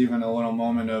there was even a little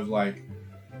moment of like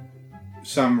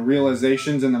some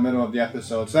realizations in the middle of the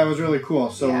episode. So that was really cool.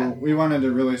 So we wanted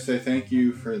to really say thank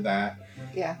you for that.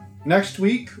 Yeah. Next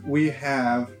week, we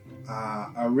have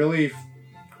a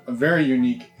very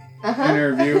unique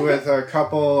interview with a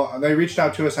couple. They reached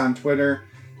out to us on Twitter.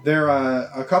 They're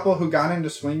a couple who got into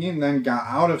swinging, then got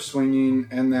out of swinging,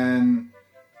 and then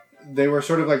they were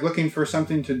sort of like looking for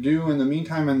something to do in the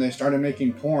meantime, and they started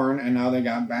making porn, and now they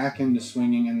got back into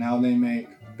swinging, and now they make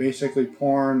basically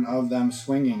porn of them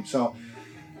swinging. So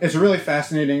it's a really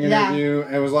fascinating interview.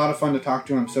 It was a lot of fun to talk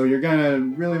to them. So you're going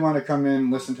to really want to come in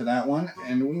and listen to that one,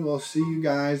 and we will see you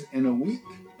guys in a week.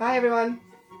 Bye, everyone.